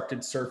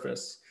constructed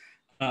surface.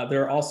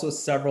 There are also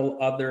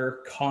several other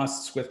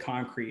costs with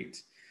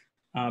concrete,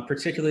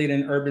 particularly in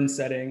an urban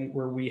setting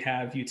where we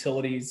have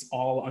utilities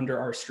all under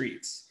our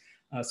streets.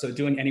 So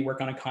doing any work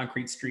on a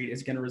concrete street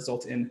is going to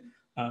result in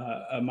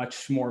a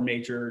much more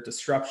major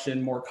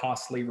disruption, more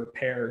costly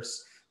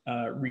repairs,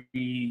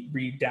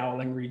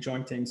 redoweling,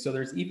 rejointing. So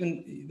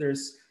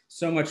there's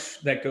so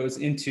much that goes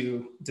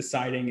into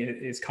deciding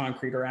is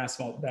concrete or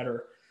asphalt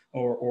better,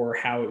 or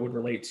how it would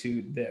relate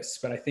to this.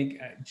 But I think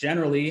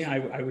generally,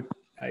 I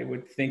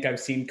would think I've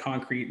seen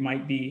concrete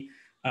might be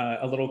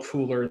a little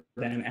cooler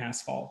than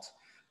asphalt.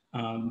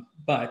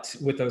 But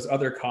with those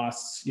other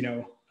costs, you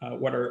know,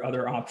 what are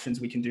other options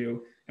we can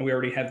do? And we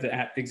already have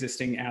the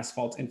existing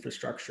asphalt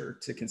infrastructure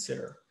to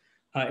consider.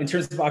 In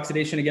terms of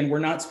oxidation, again, we're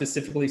not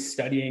specifically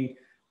studying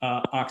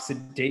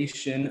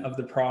oxidation of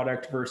the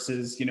product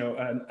versus, you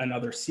know,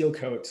 another seal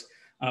coat,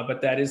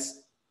 but that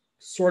is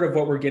sort of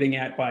what we're getting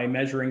at by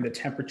measuring the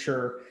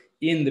temperature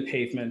in the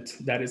pavement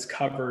that is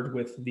covered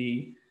with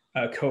the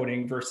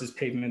coating versus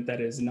pavement that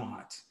is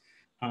not,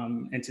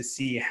 and to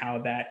see how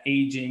that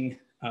aging,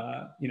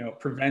 you know,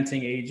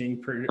 preventing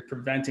aging,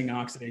 preventing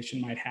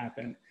oxidation might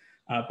happen.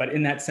 But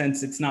in that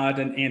sense, it's not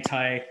an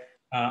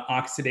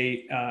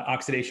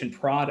oxidation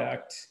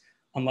product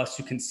unless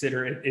you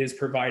consider it is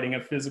providing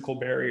a physical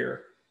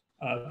barrier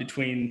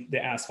between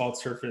the asphalt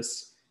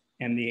surface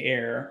and the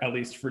air, at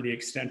least for the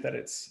extent that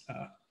it's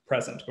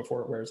present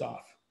before it wears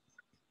off.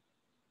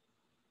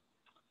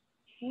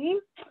 Okay.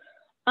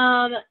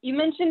 You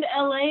mentioned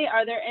LA.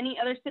 Are there any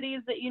other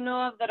cities that you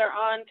know of that are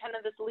on kind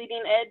of this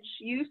leading edge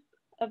use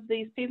of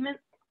these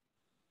pavements?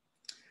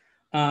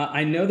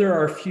 I know there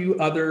are a few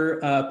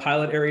other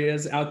pilot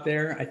areas out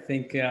there. I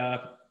think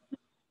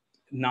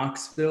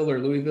Knoxville or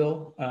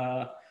Louisville.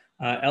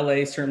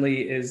 LA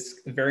certainly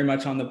is very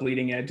much on the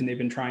bleeding edge, and they've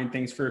been trying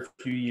things for a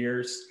few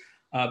years.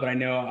 but I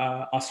know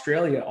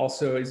Australia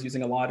also is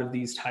using a lot of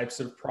these types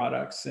of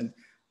products, and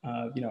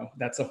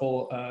that's a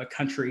whole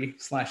country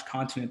 /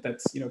 continent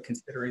that's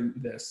considering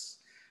this.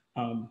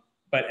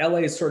 But LA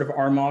is sort of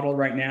our model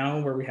right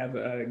now, where we have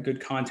good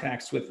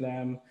contacts with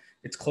them.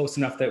 It's close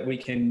enough that we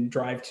can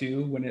drive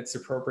to when it's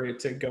appropriate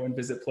to go and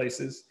visit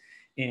places.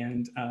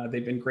 And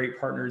they've been great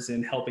partners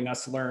in helping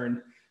us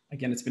learn.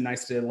 Again, it's been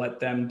nice to let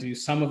them do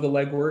some of the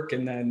legwork,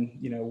 and then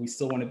we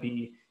still want to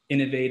be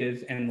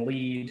innovative and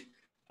lead,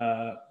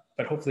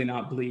 but hopefully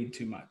not bleed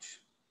too much.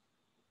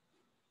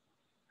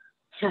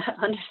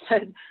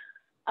 Understood.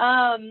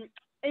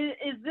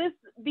 Is this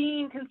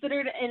being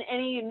considered in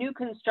any new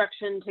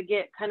construction to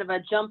get kind of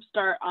a jump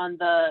start on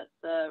the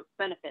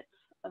benefits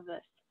of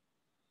this?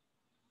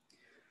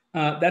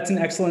 That's an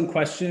excellent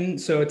question.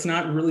 So it's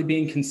not really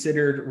being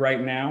considered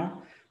right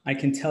now. I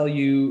can tell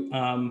you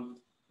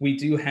we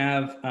do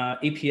have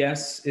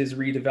APS is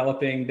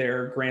redeveloping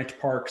their Grant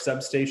Park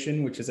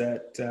substation, which is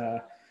at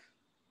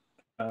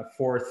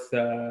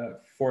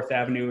 4th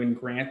Avenue in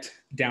Grant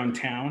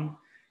downtown.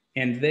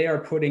 And they are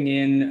putting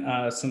in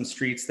some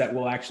streets that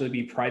will actually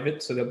be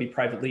private. So they'll be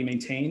privately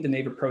maintained. And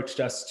they've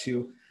approached us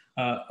to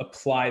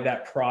apply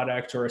that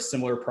product or a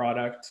similar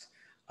product.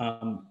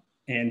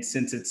 And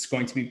since it's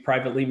going to be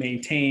privately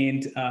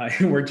maintained,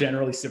 we're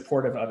generally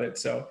supportive of it.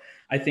 So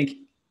I think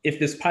if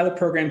this pilot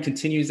program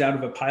continues out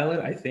of a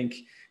pilot, I think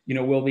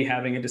we'll be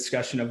having a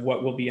discussion of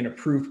what will be an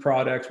approved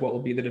product, what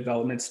will be the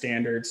development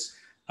standards,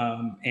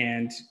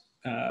 and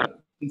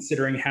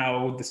considering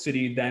how the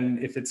city then,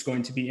 if it's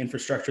going to be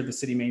infrastructure the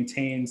city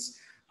maintains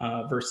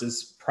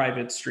versus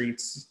private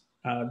streets,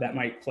 that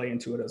might play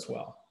into it as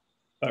well.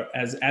 But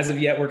as of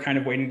yet, we're kind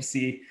of waiting to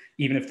see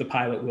even if the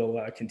pilot will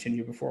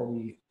continue before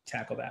we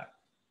tackle that.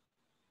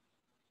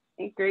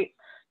 Okay, great.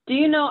 Do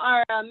you know,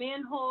 are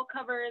manhole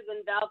covers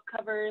and valve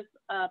covers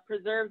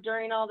preserved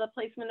during all the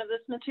placement of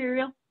this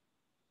material?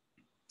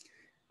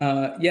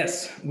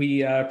 Yes,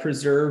 we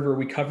preserve or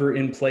we cover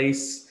in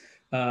place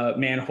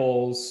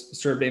manholes,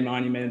 survey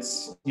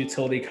monuments,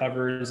 utility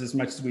covers as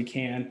much as we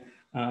can.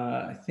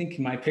 I think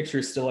my picture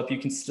is still up. You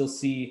can still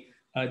see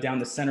down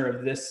the center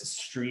of this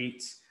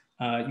street,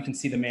 you can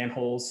see the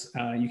manholes.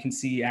 You can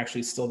see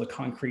actually still the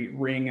concrete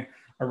ring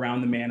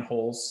around the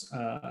manholes.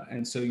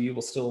 And so you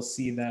will still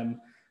see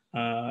them.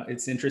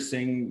 It's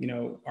interesting,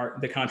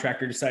 the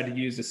contractor decided to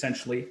use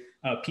essentially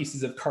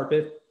pieces of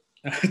carpet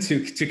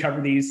to cover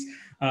these.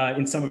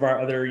 In some of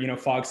our other,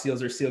 fog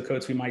seals or seal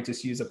coats, we might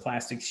just use a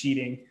plastic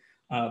sheeting.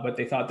 But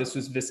they thought this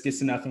was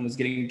viscous enough and was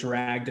getting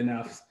dragged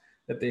enough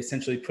that they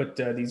essentially put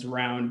these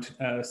round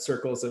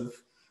circles of,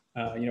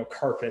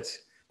 carpet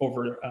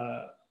over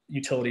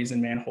utilities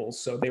and manholes.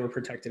 So they were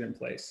protected in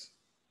place.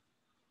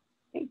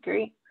 Okay,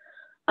 great.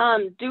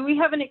 Do we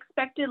have an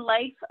expected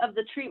life of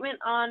the treatment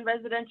on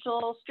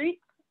residential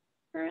streets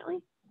currently?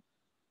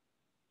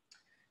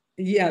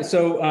 Yeah,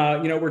 so,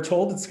 we're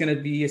told it's going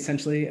to be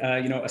essentially,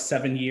 a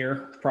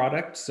 7-year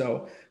product.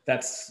 So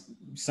that's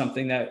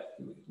something that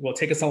will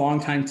take us a long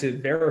time to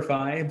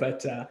verify,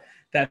 but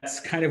that's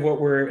kind of what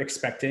we're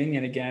expecting.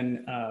 And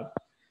again,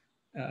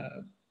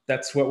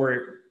 that's what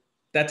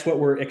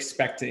we're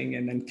expecting.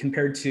 And then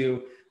compared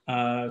to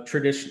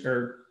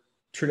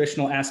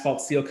traditional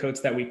asphalt seal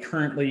coats that we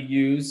currently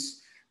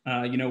use,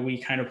 we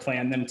kind of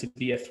plan them to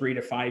be a 3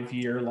 to 5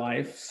 year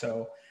life.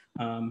 So,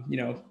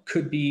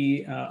 could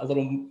be a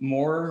little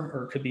more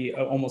or could be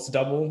almost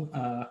double.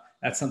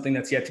 That's something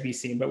that's yet to be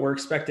seen, but we're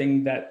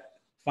expecting that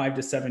 5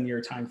 to 7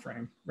 year time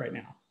frame right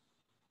now.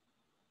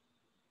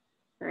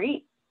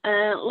 Great.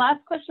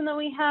 Last question that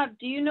we have,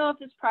 do you know if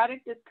this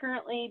product is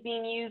currently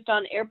being used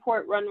on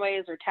airport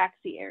runways or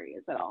taxi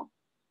areas at all?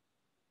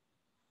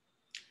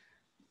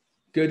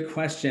 Good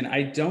question.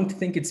 I don't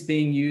think it's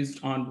being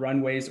used on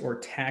runways or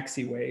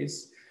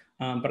taxiways,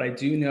 but I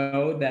do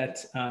know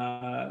that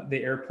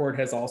the airport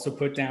has also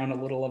put down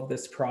a little of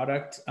this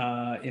product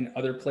in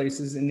other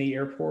places in the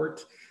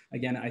airport.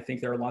 Again, I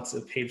think there are lots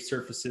of paved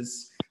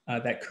surfaces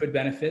that could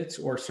benefit,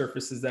 or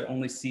surfaces that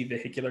only see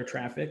vehicular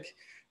traffic.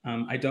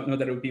 I don't know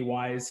that it would be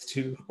wise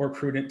or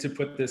prudent to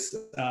put this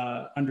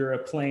under a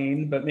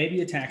plane, but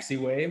maybe a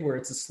taxiway where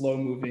it's a slow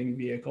moving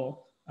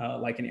vehicle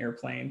like an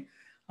airplane.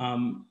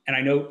 And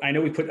I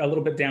know we put a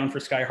little bit down for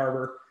Sky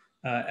Harbor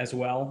as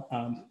well,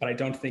 but I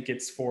don't think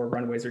it's for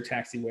runways or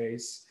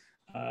taxiways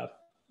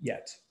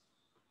yet.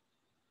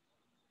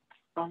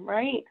 All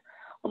right.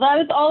 Well,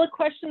 that is all the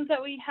questions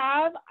that we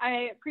have.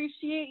 I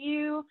appreciate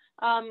you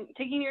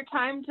taking your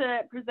time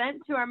to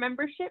present to our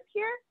membership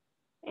here.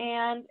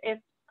 And if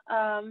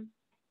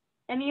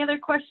any other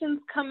questions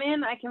come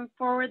in, I can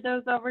forward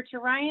those over to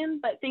Ryan.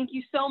 But thank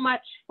you so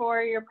much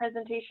for your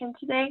presentation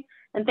today.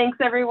 And thanks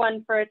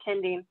everyone for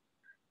attending.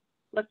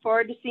 Look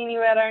forward to seeing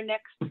you at our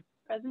next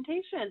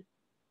presentation.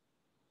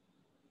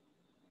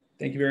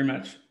 Thank you very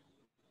much.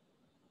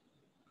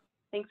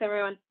 Thanks,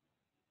 everyone.